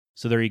on that.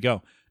 So there you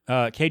go.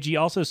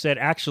 KG also said,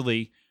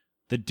 actually,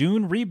 the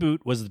Dune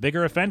reboot was the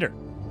bigger offender.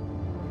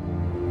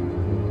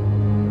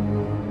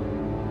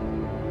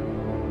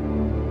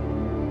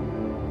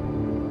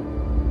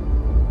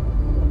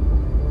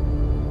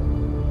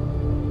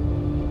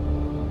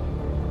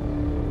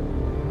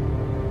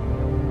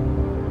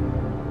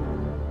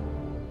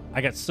 I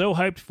got so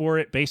hyped for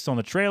it based on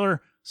the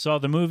trailer, saw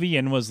the movie,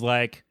 and was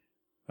like,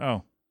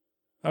 oh,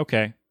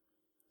 okay.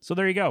 So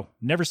there you go.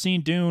 Never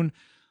seen Dune.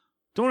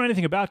 Don't know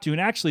anything about Dune.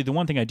 Actually, the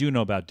one thing I do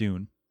know about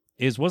Dune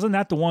is, wasn't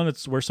that the one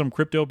that's where some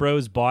crypto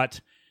bros bought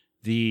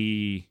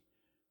the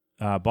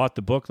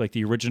book, like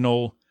the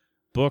original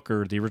book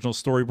or the original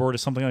storyboard or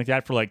something like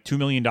that for like $2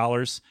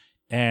 million.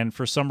 And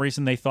for some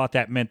reason, they thought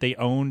that meant they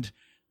owned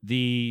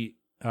the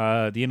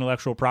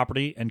intellectual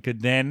property and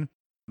could then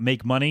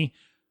make money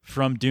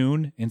from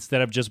Dune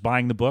instead of just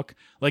buying the book.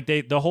 Like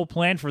the whole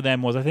plan for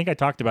them was, I think I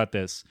talked about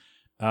this.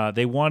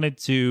 They wanted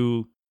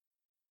to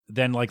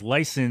then like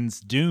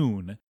license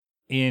Dune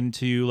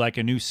into like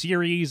a new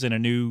series and a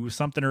new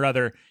something or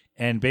other,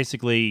 and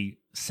basically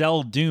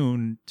sell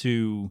Dune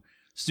to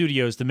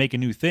studios to make a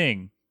new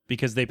thing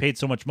because they paid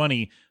so much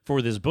money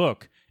for this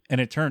book.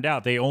 And it turned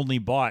out they only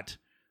bought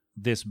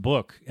this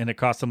book and it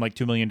cost them like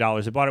 $2 million.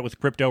 They bought it with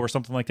crypto or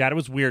something like that. It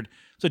was weird.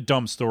 It's a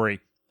dumb story.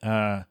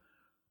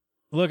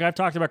 Look, I've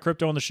talked about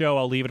crypto on the show.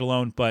 I'll leave it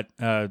alone, but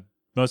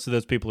most of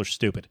those people are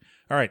stupid.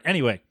 All right.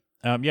 Anyway,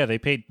 they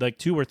paid like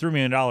 $2 or $3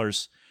 million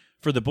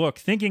for the book,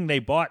 thinking they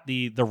bought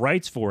the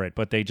rights for it,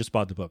 but they just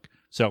bought the book.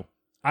 So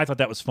I thought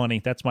that was funny.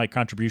 That's my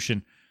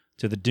contribution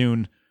to the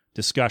Dune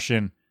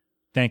discussion.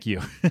 Thank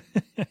you.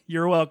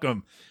 You're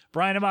welcome.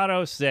 Brian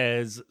Amato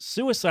says,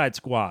 Suicide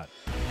Squad.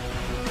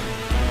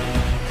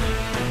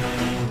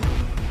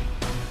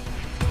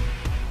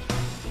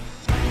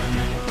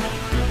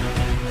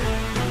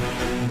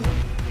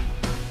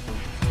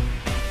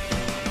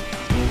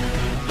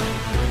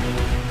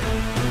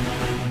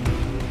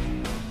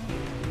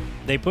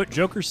 They put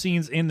Joker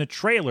scenes in the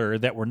trailer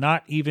that were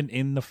not even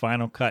in the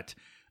final cut.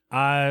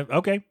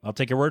 Okay, I'll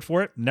take your word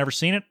for it. Never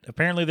seen it.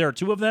 Apparently there are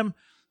 2 of them,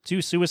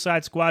 2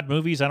 Suicide Squad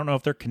movies. I don't know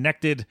if they're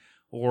connected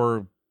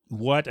or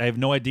what. I have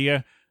no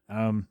idea.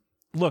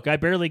 Look, I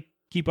barely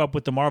keep up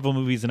with the Marvel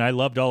movies, and I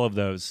loved all of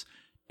those.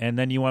 And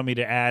then you want me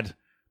to add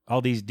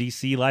all these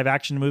DC live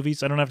action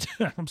movies? I don't have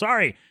to. I'm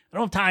sorry. I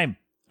don't have time.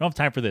 I don't have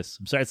time for this.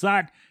 I'm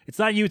sorry. It's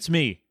not you, it's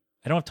me.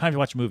 I don't have time to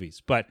watch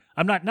movies. But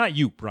I'm not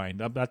you,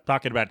 Brian. I'm not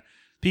talking about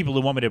people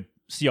who want me to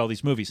see all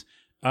these movies.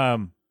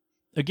 Again,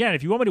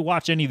 if you want me to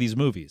watch any of these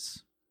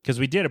movies, because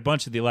we did a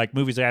bunch of the like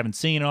movies I haven't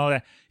seen and all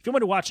that, if you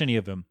want me to watch any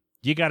of them,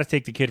 you got to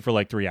take the kid for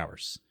like 3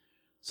 hours.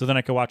 So then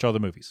I can watch all the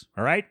movies.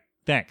 All right?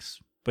 Thanks.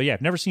 But yeah,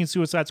 I've never seen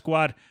Suicide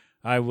Squad.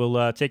 I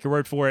will take your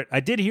word for it. I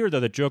did hear, though,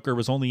 that Joker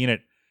was only in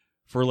it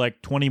for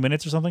like 20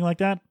 minutes or something like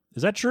that.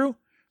 Is that true?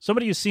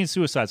 Somebody who's seen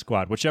Suicide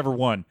Squad, whichever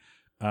one,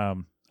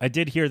 I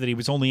did hear that he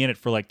was only in it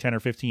for like 10 or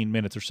 15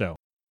 minutes or so.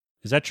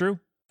 Is that true?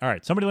 All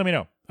right, somebody let me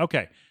know.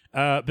 Okay.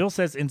 Bill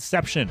says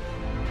Inception.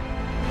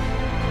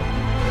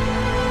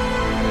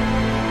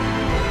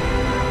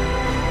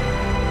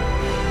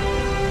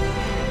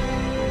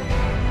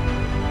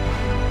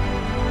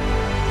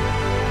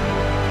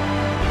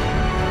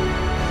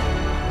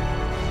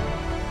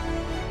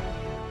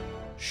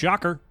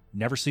 Shocker.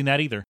 Never seen that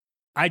either.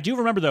 I do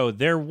remember, though,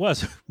 there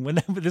was,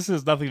 this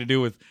has nothing to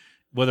do with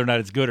whether or not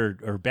it's good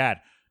or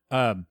bad.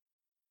 But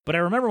I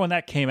remember when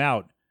that came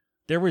out,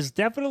 there was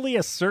definitely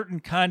a certain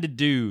kind of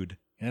dude,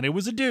 and it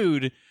was a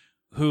dude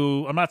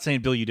who, I'm not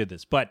saying, Bill, you did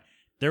this, but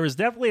there was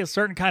definitely a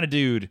certain kind of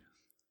dude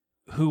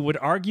who would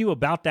argue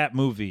about that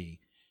movie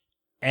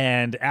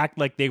and act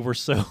like they were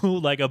so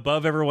like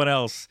above everyone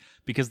else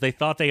because they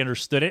thought they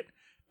understood it.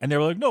 And they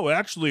were like, no,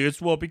 actually, it's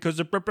because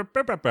of...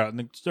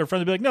 And their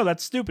friend would be like, no,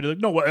 that's stupid. They're like,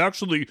 no,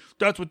 actually,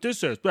 that's what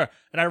this is. And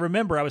I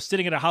remember I was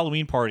sitting at a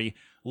Halloween party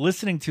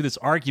listening to this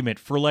argument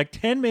for like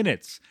 10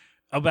 minutes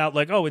about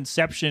like, oh,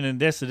 Inception and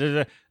this.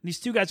 And these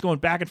two guys going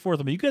back and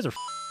forth. I mean, you guys are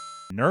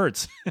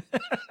nerds.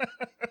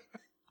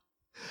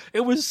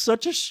 It was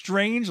such a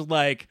strange,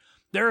 like,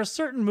 there are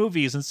certain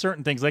movies and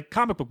certain things, like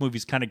comic book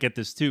movies kind of get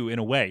this too, in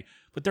a way.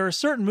 But there are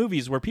certain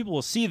movies where people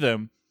will see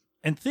them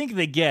and think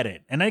they get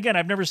it. And again,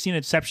 I've never seen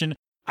Inception.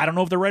 I don't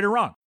know if they're right or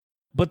wrong,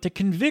 but the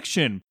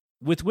conviction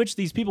with which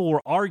these people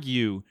will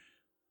argue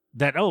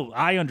that, oh,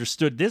 I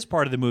understood this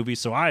part of the movie,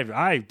 so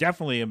I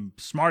definitely am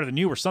smarter than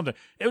you or something.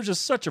 It was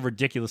just such a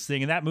ridiculous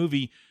thing. And that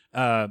movie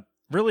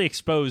really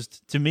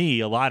exposed to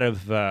me a lot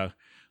of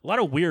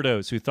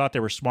weirdos who thought they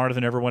were smarter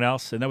than everyone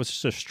else. And that was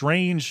just a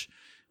strange,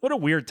 what a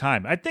weird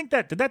time. I think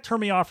did that turn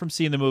me off from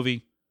seeing the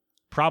movie?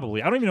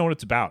 Probably. I don't even know what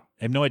it's about.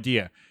 I have no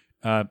idea.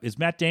 Is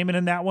Matt Damon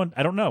in that one?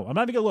 I don't know. I'm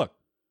not even going to look.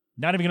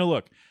 Not even going to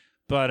look.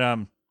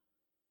 But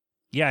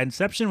yeah,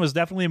 Inception was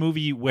definitely a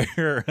movie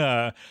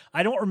where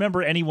I don't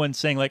remember anyone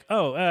saying like,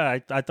 "Oh,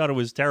 I thought it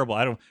was terrible."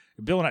 I don't.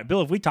 Bill,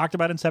 have we talked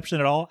about Inception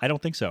at all? I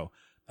don't think so.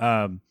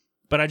 But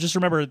I just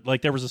remember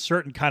like there was a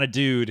certain kind of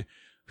dude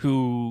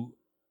who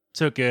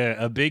took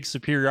a big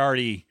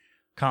superiority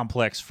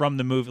complex from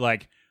the movie,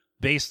 like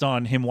based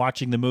on him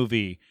watching the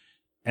movie,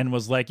 and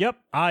was like, "Yep,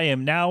 I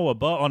am now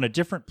on a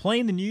different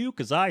plane than you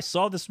because I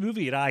saw this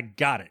movie and I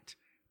got it."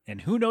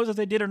 And who knows if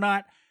they did or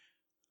not?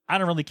 I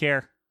don't really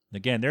care.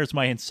 Again, there's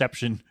my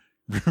Inception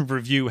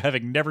review,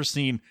 having never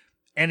seen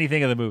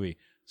anything of the movie.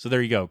 So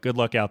there you go. Good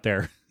luck out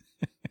there.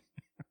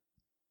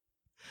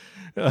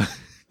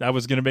 I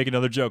was going to make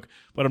another joke,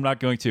 but I'm not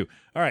going to.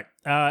 All right.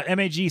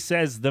 MAG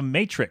says The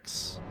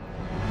Matrix.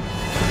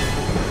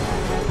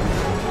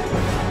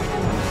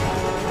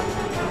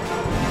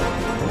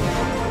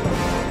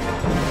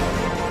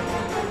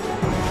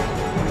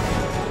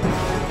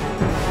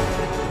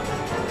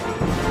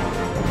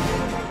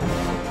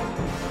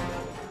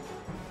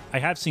 I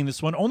have seen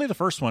this one, only the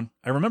first one.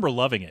 I remember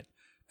loving it.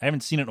 I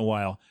haven't seen it in a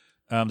while.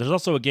 There's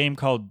also a game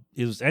called,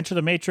 it was Enter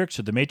the Matrix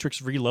or The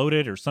Matrix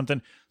Reloaded or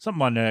something on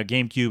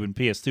GameCube and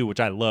PS2, which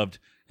I loved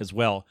as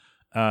well.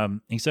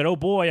 He said, "Oh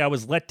boy, I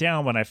was let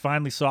down when I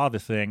finally saw the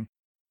thing.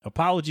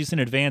 Apologies in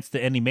advance to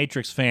any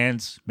Matrix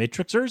fans,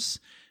 Matrixers,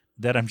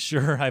 that I'm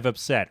sure I've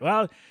upset."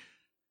 Well,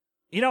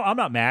 I'm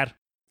not mad.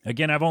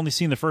 Again, I've only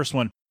seen the first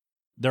one.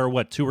 There are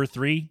what, 2 or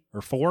 3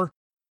 or 4?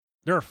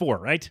 There are 4,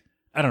 right?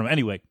 I don't know.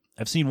 Anyway,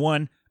 I've seen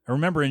one. I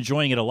remember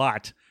enjoying it a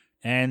lot,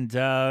 and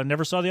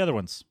never saw the other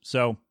ones.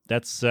 So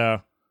that's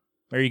there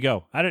you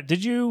go.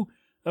 Did you?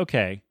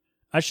 Okay,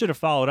 I should have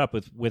followed up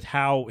with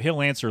how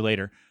he'll answer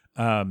later.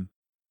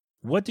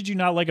 What did you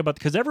not like about?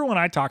 Because everyone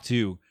I talked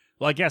to,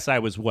 well, I guess I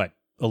was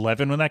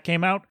 11 when that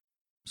came out,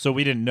 so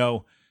we didn't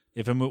know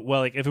if a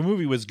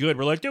movie was good.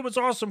 We're like, it was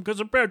awesome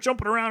because of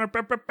jumping around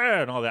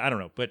and all that. I don't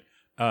know, but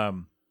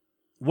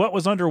what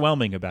was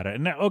underwhelming about it?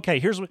 And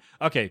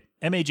okay,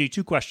 MAG,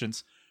 2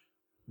 questions.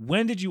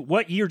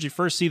 What year did you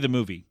first see the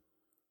movie?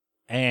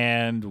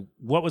 And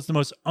what was the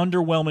most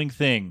underwhelming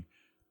thing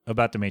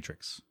about The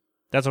Matrix?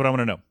 That's what I want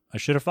to know. I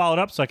should have followed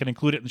up so I can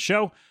include it in the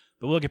show,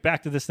 but we'll get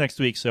back to this next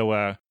week.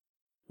 So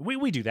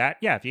we do that.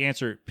 Yeah, if you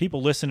answer,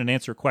 people listen and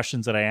answer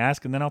questions that I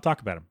ask, and then I'll talk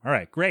about them. All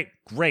right, great.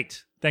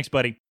 Thanks,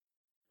 buddy.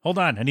 Hold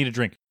on, I need a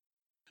drink.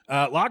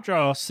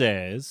 Lockjaw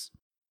says,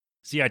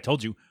 "See, I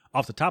told you.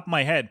 Off the top of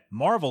my head,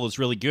 Marvel is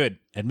really good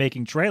at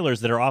making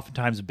trailers that are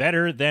oftentimes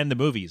better than the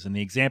movies. And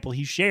the example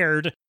he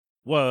shared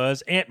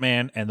was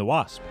Ant-Man and the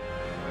Wasp."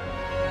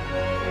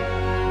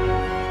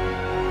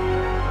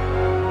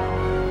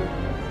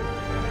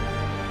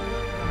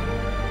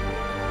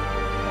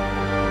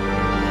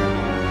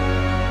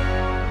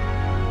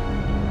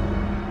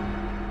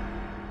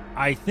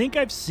 I think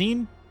I've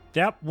seen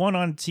that one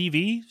on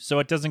TV, so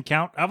it doesn't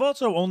count. I've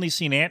also only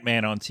seen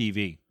Ant-Man on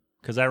TV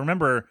because I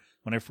remember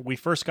when we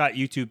first got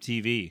YouTube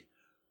TV,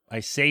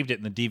 I saved it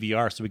in the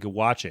DVR so we could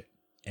watch it.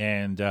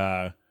 And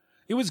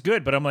it was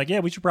good, but I'm like, yeah,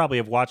 we should probably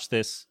have watched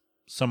this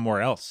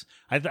somewhere else.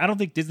 I don't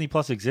think Disney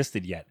Plus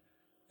existed yet.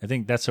 I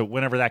think that's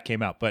whenever that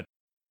came out. But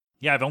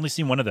yeah, I've only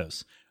seen one of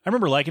those. I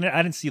remember liking it.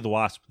 I didn't see The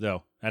Wasp,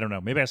 though. I don't know.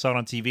 Maybe I saw it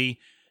on TV.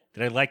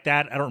 Did I like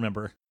that? I don't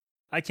remember.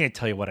 I can't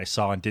tell you what I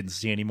saw and didn't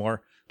see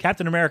anymore.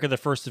 Captain America: The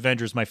First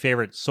Avenger is my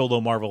favorite solo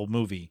Marvel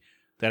movie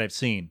that I've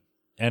seen.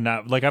 And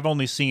I've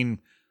only seen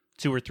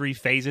 2 or 3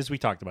 phases. We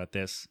talked about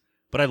this.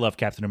 But I love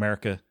Captain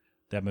America,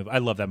 that movie. I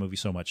love that movie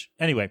so much.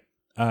 Anyway,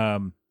 yeah,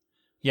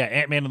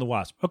 Ant-Man and the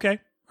Wasp. Okay,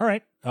 all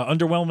right.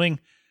 Underwhelming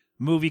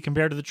movie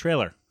compared to the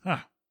trailer. Huh.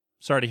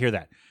 Sorry to hear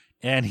that.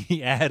 And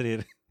he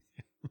added,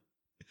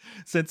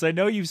 since I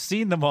know you've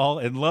seen them all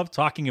and love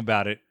talking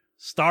about it,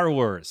 Star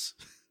Wars.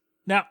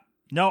 Now,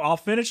 no, I'll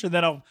finish and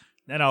then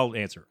I'll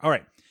answer. All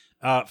right.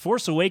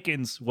 Force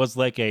Awakens was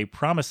like a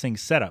promising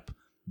setup.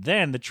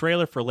 Then the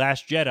trailer for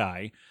Last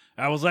Jedi,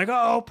 I was like,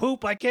 oh,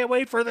 poop, I can't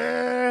wait for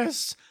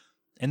this.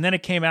 And then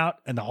it came out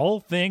and the whole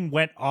thing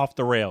went off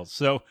the rails.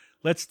 So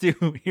let's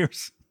do,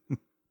 here's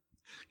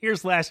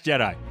Last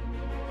Jedi.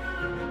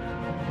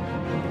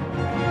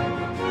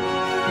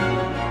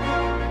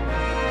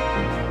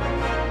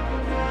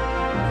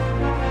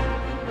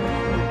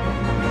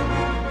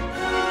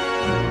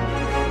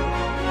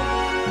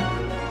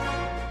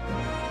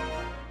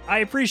 I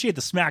appreciate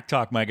the smack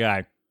talk, my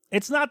guy.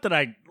 It's not that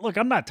I'm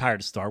not tired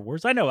of Star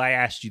Wars. I know I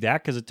asked you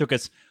that because it took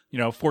us,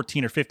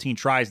 14 or 15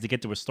 tries to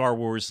get to a Star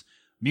Wars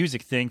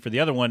music thing for the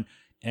other one.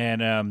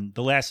 And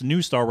the last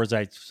new Star Wars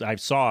I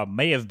saw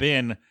may have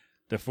been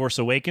The Force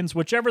Awakens,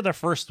 whichever the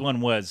first one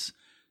was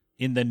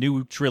in the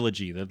new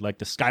trilogy, the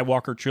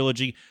Skywalker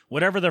trilogy,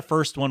 whatever the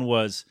first one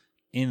was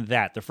in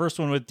that. The first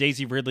one with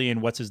Daisy Ridley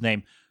and what's his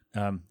name.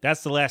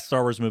 That's the last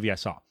Star Wars movie I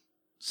saw.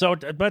 So,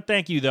 but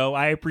thank you, though.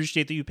 I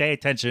appreciate that you pay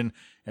attention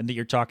and that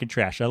you're talking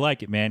trash. I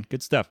like it, man.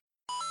 Good stuff.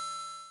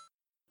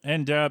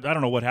 And I don't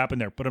know what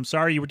happened there, but I'm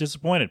sorry you were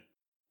disappointed.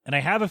 And I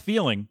have a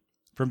feeling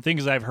from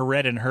things I've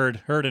heard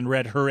and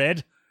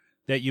read,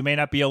 that you may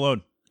not be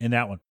alone in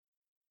that one.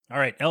 All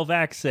right,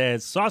 Elvac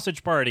says,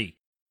 Sausage Party.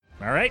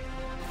 All right.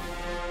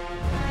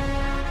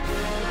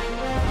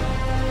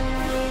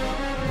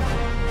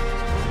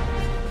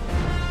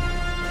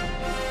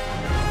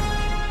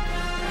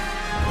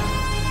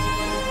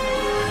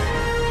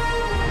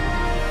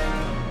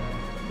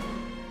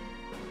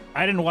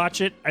 I didn't watch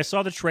it. I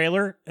saw the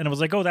trailer and I was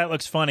like, oh, that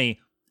looks funny.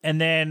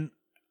 And then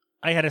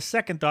I had a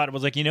second thought. It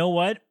was like, you know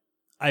what?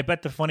 I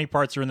bet the funny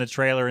parts are in the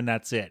trailer and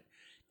that's it.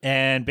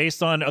 And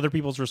based on other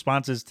people's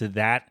responses to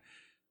that,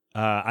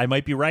 I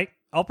might be right.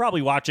 I'll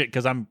probably watch it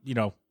because I'm,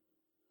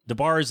 the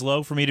bar is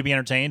low for me to be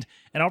entertained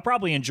and I'll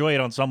probably enjoy it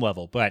on some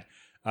level. But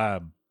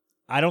I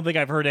don't think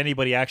I've heard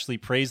anybody actually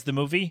praise the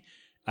movie.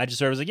 I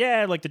just was like,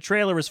 yeah, like the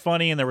trailer was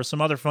funny and there were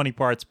some other funny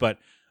parts, but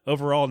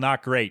overall,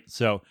 not great.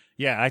 So,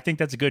 yeah, I think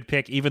that's a good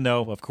pick, even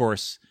though, of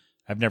course,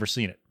 I've never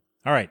seen it.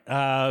 All right.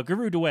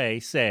 Guru Dway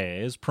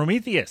says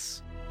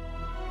Prometheus.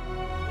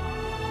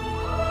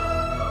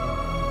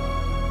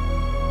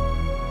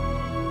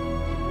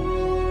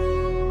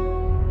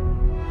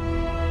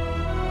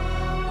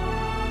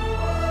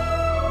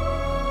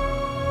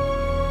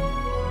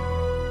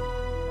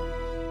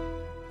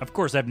 Of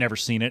course, I've never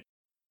seen it.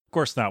 Of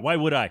course not. Why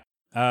would I?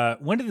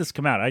 When did this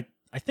come out?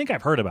 I think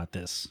I've heard about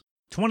this.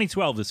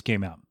 2012 this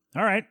came out.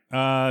 All right.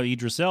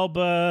 Idris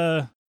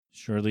Elba,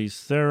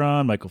 Charlize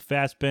Theron, Michael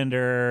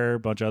Fassbender, a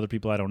bunch of other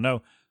people I don't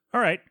know.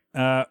 All right.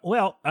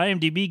 Well,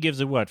 IMDb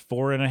gives it,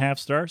 4.5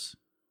 stars?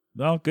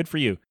 Well, good for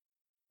you.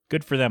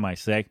 Good for them, I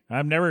say.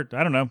 I don't know.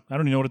 I don't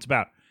even know what it's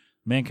about.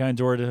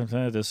 Mankind's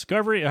Order,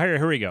 Discovery.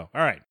 Here we go.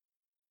 All right.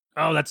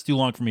 Oh, that's too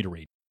long for me to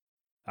read.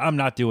 I'm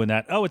not doing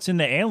that. Oh, it's in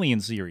the Alien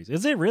series.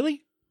 Is it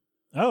really?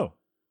 Oh,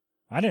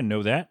 I didn't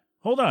know that.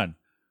 Hold on.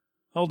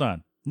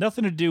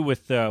 Nothing to do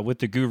with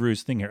the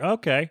Guru's thing here.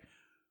 Okay.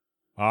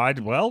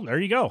 Well, there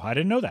you go. I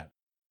didn't know that.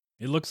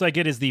 It looks like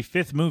it is the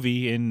 5th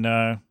movie in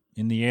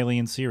the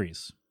Alien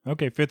series.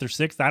 Okay, 5th or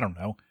 6th. I don't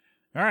know.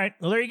 All right.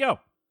 Well, there you go.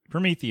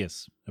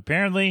 Prometheus.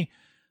 Apparently,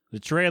 the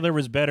trailer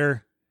was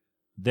better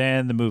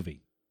than the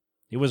movie.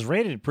 It was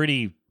rated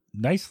pretty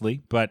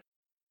nicely, but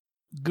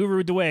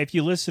Guru Dway, if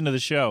you listen to the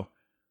show,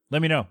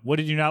 let me know. What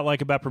did you not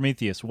like about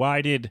Prometheus?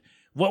 What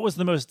was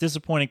the most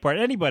disappointing part?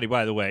 Anybody,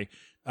 by the way,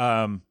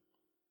 on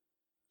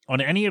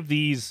any of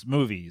these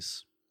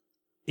movies,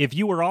 if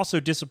you were also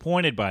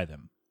disappointed by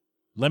them,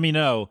 let me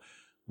know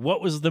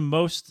what was the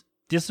most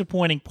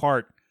disappointing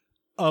part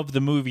of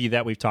the movie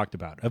that we've talked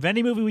about, of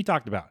any movie we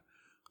talked about.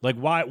 Like,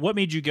 what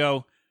made you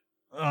go,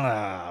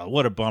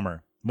 what a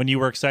bummer, when you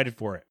were excited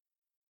for it?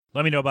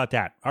 Let me know about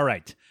that. All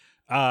right.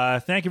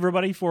 Thank you,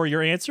 everybody, for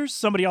your answers.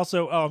 Somebody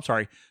also, I'm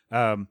sorry.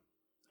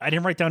 I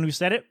didn't write down who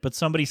said it, but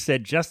somebody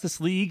said Justice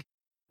League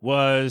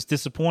was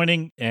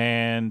disappointing,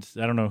 and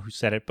I don't know who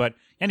said it, but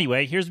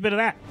anyway, here's a bit of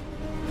that.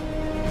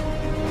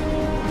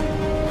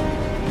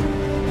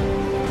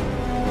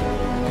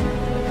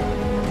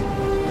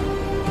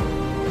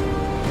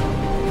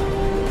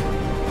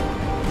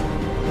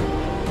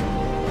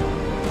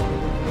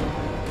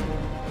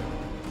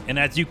 And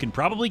as you can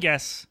probably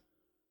guess,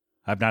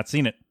 I've not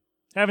seen it.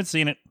 Haven't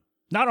seen it.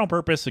 Not on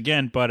purpose,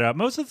 again, but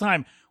most of the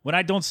time when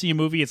I don't see a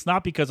movie, it's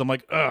not because I'm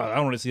like, ugh, I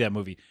don't want to see that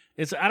movie.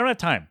 It's I don't have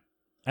time.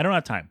 I don't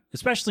have time,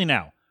 especially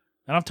now.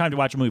 I don't have time to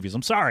watch movies.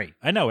 I'm sorry.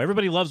 I know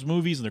everybody loves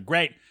movies and they're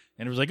great.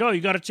 And it was like, oh,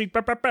 you got to cheat.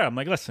 I'm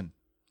like, listen,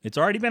 it's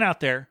already been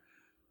out there.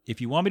 If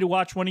you want me to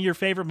watch one of your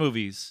favorite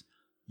movies,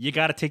 you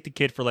got to take the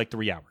kid for like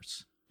 3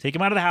 hours. Take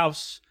him out of the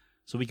house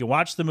so we can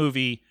watch the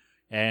movie,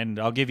 and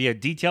I'll give you a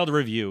detailed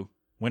review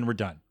when we're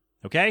done.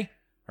 Okay?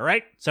 All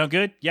right? Sound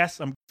good? Yes,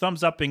 I'm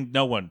thumbs upping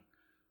no one.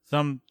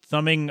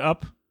 Thumbing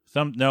up?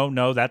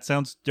 No, that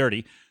sounds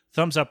dirty.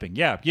 Thumbs upping.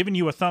 Yeah, giving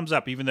you a thumbs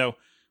up even though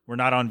we're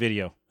not on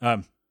video.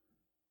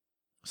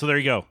 So there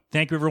you go.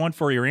 Thank you, everyone,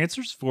 for your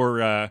answers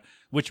for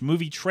which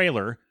movie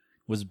trailer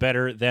was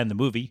better than the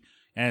movie.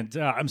 And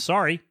I'm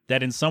sorry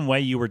that in some way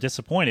you were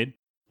disappointed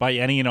by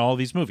any and all of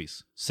these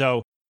movies.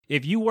 So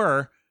if you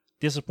were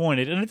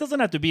disappointed, and it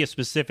doesn't have to be a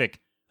specific,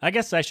 I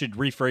guess I should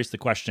rephrase the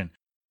question.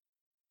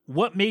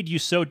 What made you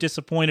so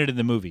disappointed in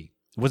the movie?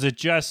 Was it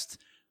just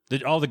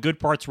that all the good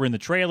parts were in the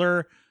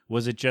trailer?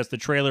 Was it just the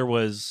trailer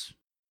was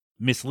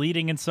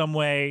misleading in some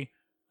way?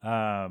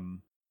 Were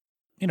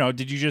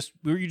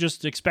you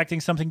just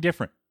expecting something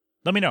different?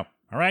 Let me know.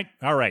 All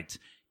right.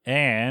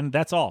 And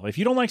that's all. If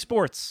you don't like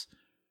sports,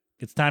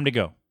 it's time to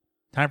go.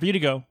 Time for you to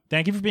go.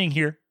 Thank you for being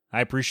here.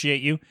 I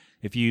appreciate you.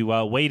 If you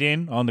weighed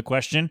in on the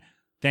question,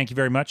 thank you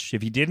very much.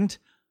 If you didn't,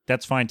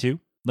 that's fine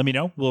too. Let me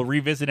know. We'll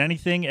revisit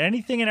anything and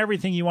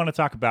everything you want to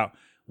talk about.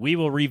 We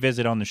will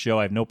revisit on the show.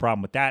 I have no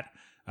problem with that.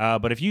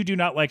 But if you do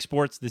not like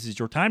sports, this is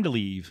your time to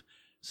leave.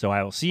 So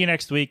I will see you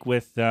next week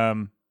with,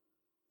 I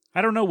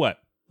don't know what.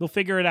 We'll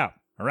figure it out.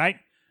 All right?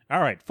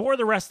 All right. For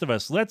the rest of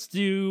us, let's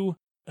do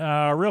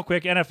real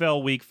quick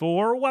NFL Week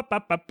 4.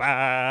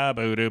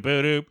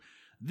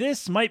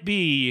 This might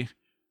be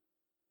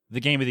the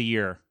game of the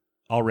year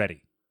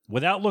already.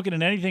 Without looking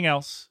at anything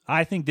else,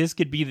 I think this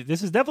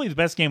is definitely the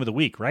best game of the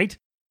week, right?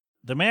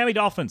 The Miami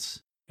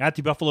Dolphins at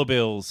the Buffalo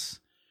Bills.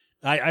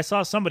 I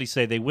saw somebody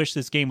say they wish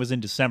this game was in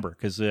December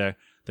because the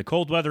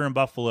cold weather in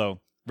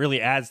Buffalo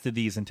really adds to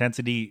the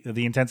intensity of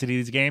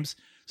these games.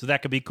 So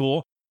that could be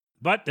cool.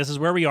 But this is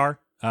where we are.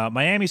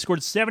 Miami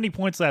scored 70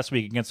 points last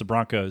week against the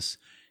Broncos.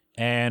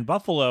 And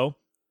Buffalo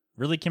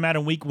really came out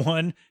in week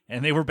 1,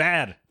 and they were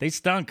bad. They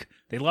stunk.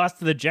 They lost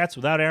to the Jets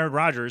without Aaron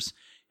Rodgers.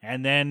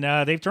 And then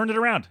they've turned it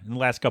around in the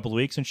last couple of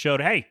weeks and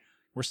showed, hey,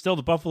 we're still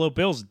the Buffalo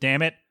Bills,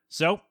 damn it.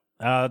 So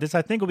this,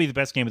 I think, will be the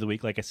best game of the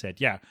week, like I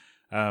said. Yeah.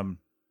 And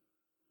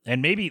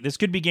maybe this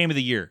could be game of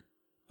the year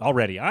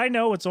already. I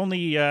know it's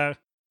only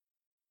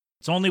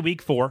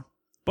week 4,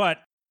 but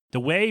the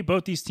way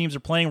both these teams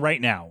are playing right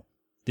now,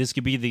 this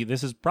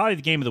is probably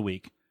the game of the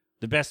week,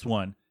 the best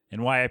one,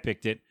 and why I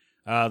picked it.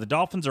 The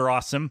Dolphins are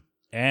awesome,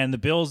 and the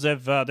Bills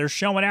they're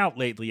showing out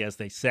lately, as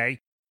they say.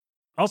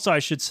 Also, I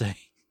should say,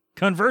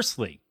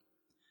 conversely,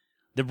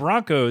 the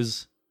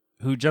Broncos,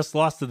 who just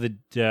lost to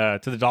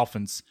the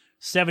Dolphins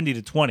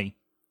 70-20.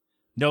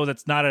 No,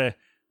 that's not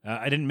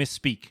I didn't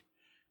misspeak.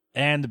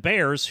 And the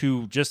Bears,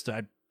 who just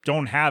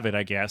don't have it,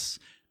 I guess,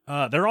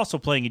 they're also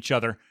playing each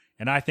other,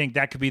 and I think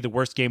that could be the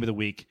worst game of the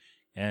week.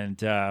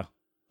 And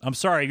I'm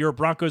sorry, if you're a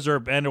Broncos or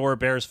a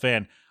Bears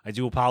fan, I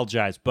do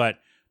apologize, but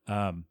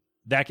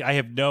that I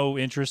have no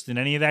interest in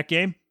any of that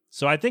game.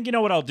 So I think, you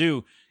know what I'll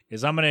do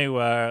is I'm going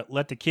to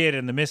let the kid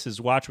and the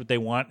missus watch what they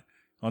want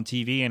on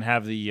TV and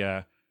have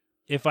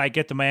if I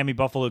get the Miami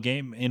Buffalo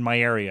game in my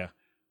area,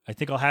 I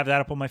think I'll have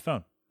that up on my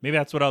phone. Maybe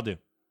that's what I'll do.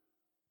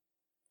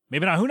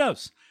 Maybe not. Who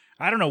knows?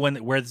 I don't know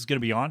where this is going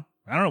to be on.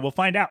 I don't know. We'll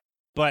find out.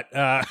 But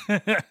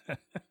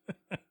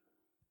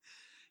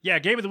yeah,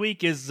 game of the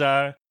week is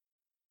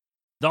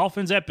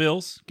Dolphins at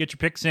Bills. Get your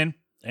picks in.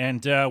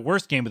 And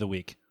worst game of the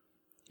week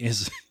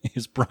is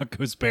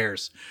Broncos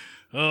Bears.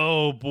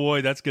 Oh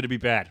boy, that's going to be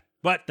bad.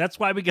 But that's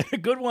why we get a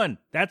good one.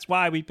 That's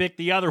why we picked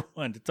the other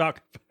one to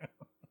talk about.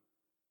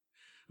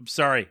 I'm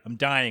sorry. I'm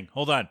dying.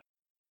 Hold on.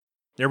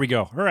 There we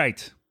go. All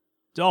right.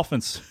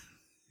 Dolphins.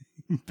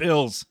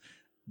 Bills.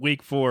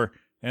 Week 4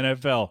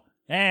 NFL.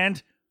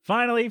 And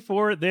finally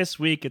for this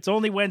week, it's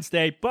only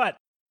Wednesday, but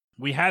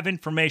we have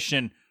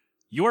information.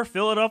 Your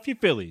Philadelphia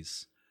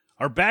Phillies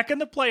are back in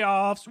the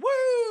playoffs.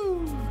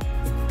 Woo!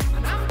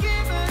 And I'm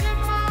giving it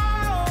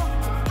my all.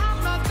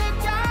 I'm not the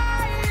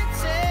guy you're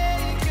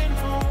taking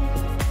home.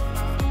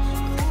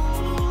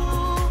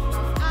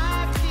 Ooh,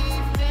 I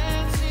keep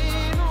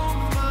dancing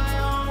on my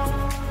own.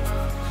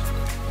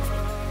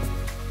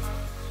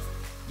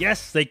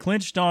 Yes, they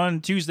clinched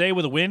on Tuesday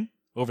with a win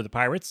over the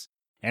Pirates.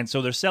 And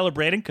so they're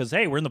celebrating because,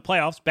 hey, we're in the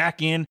playoffs,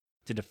 back in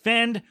to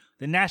defend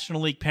the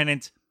National League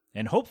pennant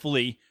and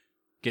hopefully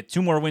get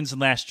 2 more wins than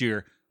last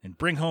year and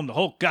bring home the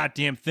whole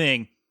goddamn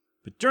thing.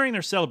 But during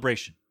their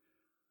celebration,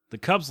 the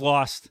Cubs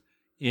lost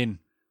in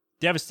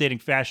devastating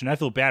fashion. I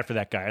feel bad for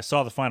that guy. I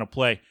saw the final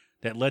play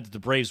that led to the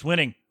Braves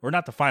winning, or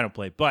not the final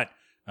play, but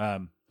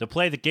the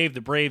play that gave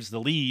the Braves the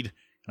lead,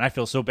 and I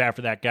feel so bad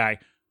for that guy.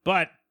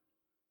 But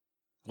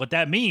what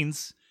that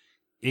means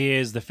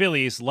is the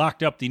Phillies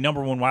locked up the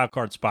number 1 wild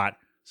card spot.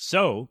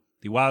 So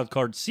the wild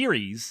card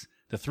series,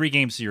 the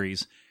 3-game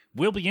series,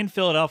 will be in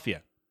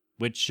Philadelphia,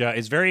 which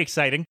is very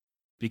exciting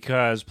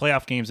because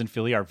playoff games in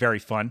Philly are very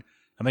fun.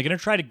 Am I going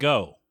to try to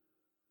go?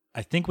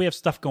 I think we have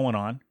stuff going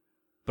on,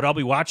 but I'll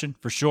be watching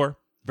for sure.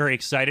 Very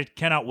excited.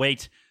 Cannot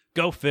wait.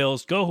 Go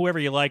Phils. Go whoever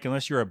you like,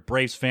 unless you're a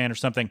Braves fan or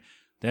something.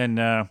 Then,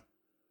 there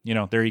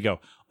you go.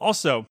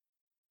 Also,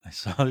 I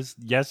saw this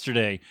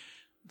yesterday.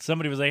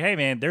 Somebody was like, hey,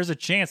 man, there's a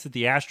chance that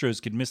the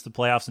Astros could miss the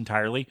playoffs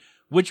entirely,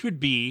 which would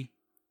be,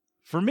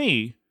 for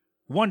me,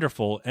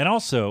 wonderful and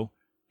also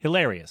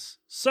hilarious.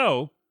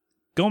 So,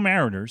 go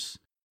Mariners.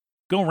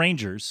 Go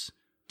Rangers.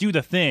 Do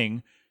the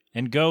thing.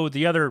 And go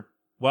the other.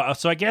 Well,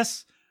 so I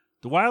guess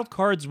the wild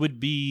cards would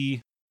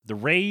be the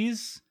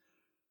Rays,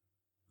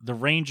 the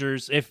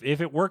Rangers, if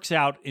it works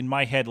out in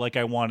my head like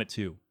I want it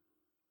to.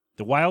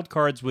 The wild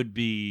cards would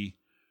be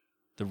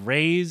the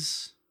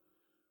Rays,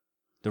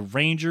 the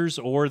Rangers,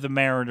 or the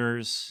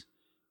Mariners.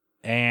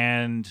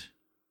 And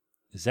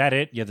is that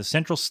it? Yeah, the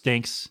Central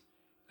stinks.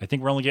 I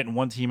think we're only getting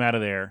one team out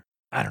of there.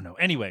 I don't know.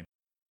 Anyway,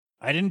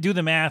 I didn't do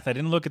the math. I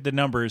didn't look at the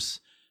numbers.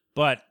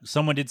 But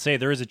someone did say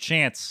there is a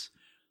chance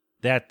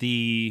that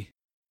the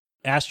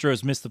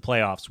Astros miss the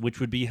playoffs, which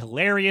would be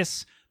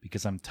hilarious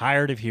because I'm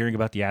tired of hearing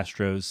about the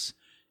Astros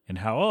and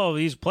how,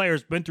 these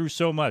players been through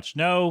so much.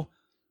 No,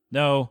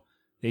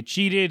 they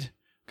cheated,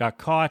 got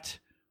caught,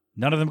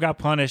 none of them got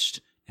punished,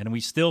 and we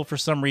still, for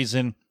some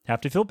reason, have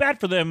to feel bad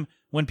for them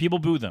when people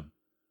boo them.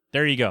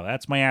 There you go.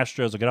 That's my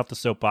Astros. I'll get off the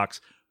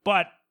soapbox.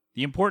 But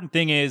the important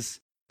thing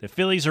is the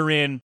Phillies are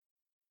in.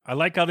 I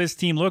like how this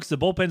team looks. The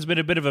bullpen's been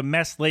a bit of a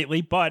mess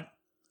lately, but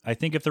I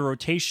think if the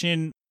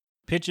rotation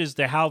pitches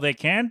to how they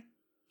can,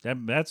 that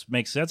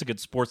makes sense. A good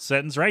sports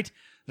sentence, right?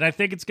 And I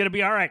think it's going to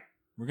be all right.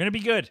 We're going to be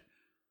good.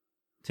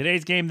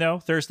 Today's game, though,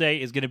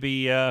 Thursday, is going to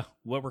be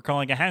what we're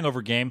calling a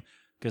hangover game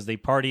because they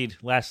partied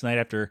last night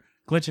after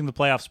clinching the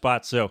playoff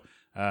spot. So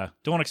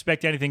don't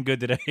expect anything good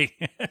today.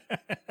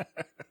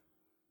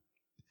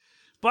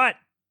 But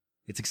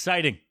it's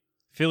exciting.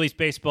 Phillies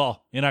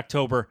baseball in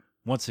October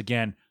once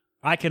again.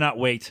 I cannot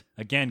wait.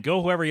 Again,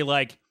 go whoever you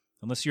like,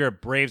 unless you're a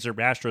Braves or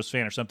Astros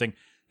fan or something.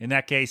 In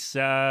that case,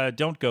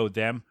 don't go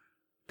them.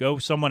 Go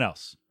someone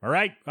else. All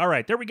right? All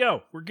right. There we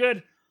go. We're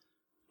good.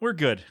 We're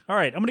good. All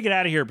right. I'm going to get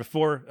out of here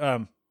before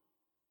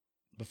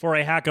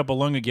I hack up a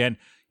lung again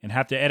and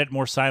have to edit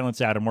more silence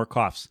out and more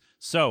coughs.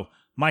 So,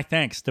 my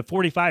thanks to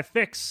 45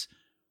 Fix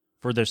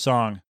for their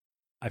song.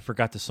 I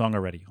forgot the song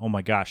already. Oh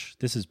my gosh.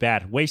 This is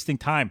bad. Wasting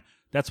time.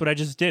 That's what I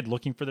just did,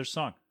 looking for their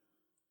song.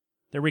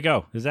 There we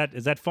go. Is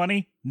that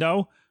funny?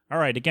 No? All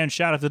right. Again,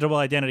 shout out to Double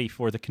Identity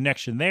for the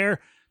connection there.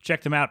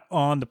 Check them out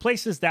on the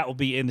places. That will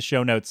be in the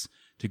show notes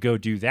to go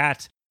do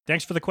that.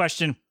 Thanks for the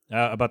question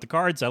about the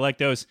cards. I like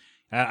those.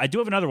 I do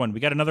have another one. We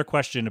got another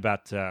question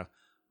about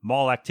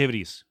mall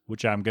activities,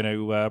 which I'm going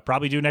to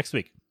probably do next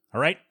week.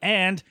 All right.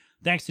 And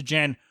thanks to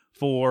Jen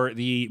for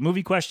the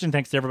movie question.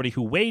 Thanks to everybody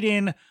who weighed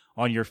in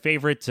on your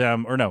favorite,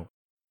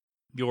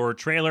 your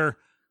trailer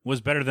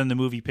was better than the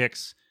movie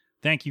picks.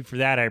 Thank you for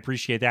that. I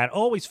appreciate that.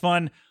 Always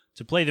fun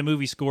to play the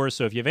movie scores.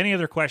 So if you have any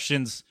other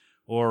questions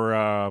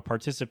or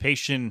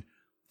participation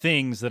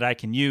things that I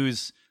can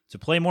use to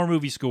play more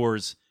movie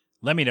scores,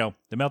 let me know.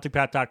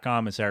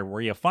 TheMeltingPat.com is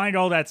where you find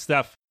all that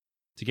stuff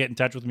to get in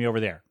touch with me over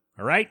there.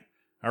 All right?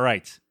 All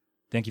right.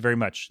 Thank you very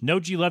much. No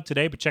G Love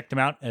today, but check them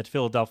out at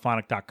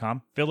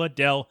Philadelphonic.com.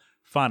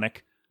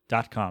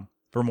 Philadelphonic.com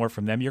for more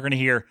from them. You're going to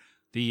hear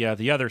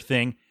the other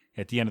thing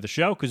at the end of the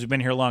show because we've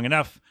been here long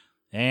enough.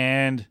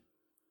 And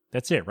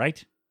that's it,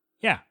 right?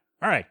 Yeah.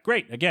 All right.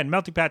 Great. Again,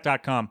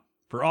 meltingpat.com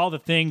for all the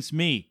things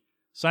me.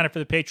 Sign up for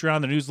the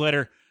Patreon, the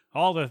newsletter,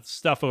 all the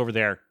stuff over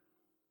there.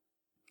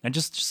 And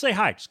just say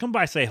hi. Just come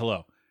by, say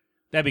hello.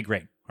 That'd be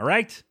great. All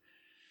right?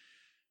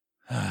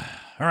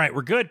 All right,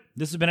 we're good.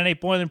 This has been an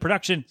 8 Boiling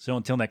production. So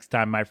until next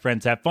time, my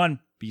friends, have fun.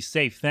 Be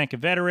safe. Thank a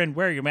veteran.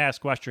 Wear your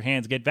mask. Wash your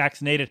hands. Get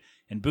vaccinated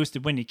and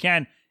boosted when you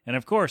can. And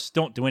of course,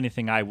 don't do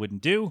anything I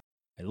wouldn't do.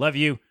 I love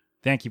you.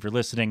 Thank you for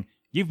listening.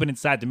 You've been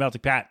inside the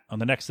Melting Pat on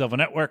the Next Level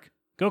Network.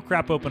 Go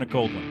crap open a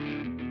cold one.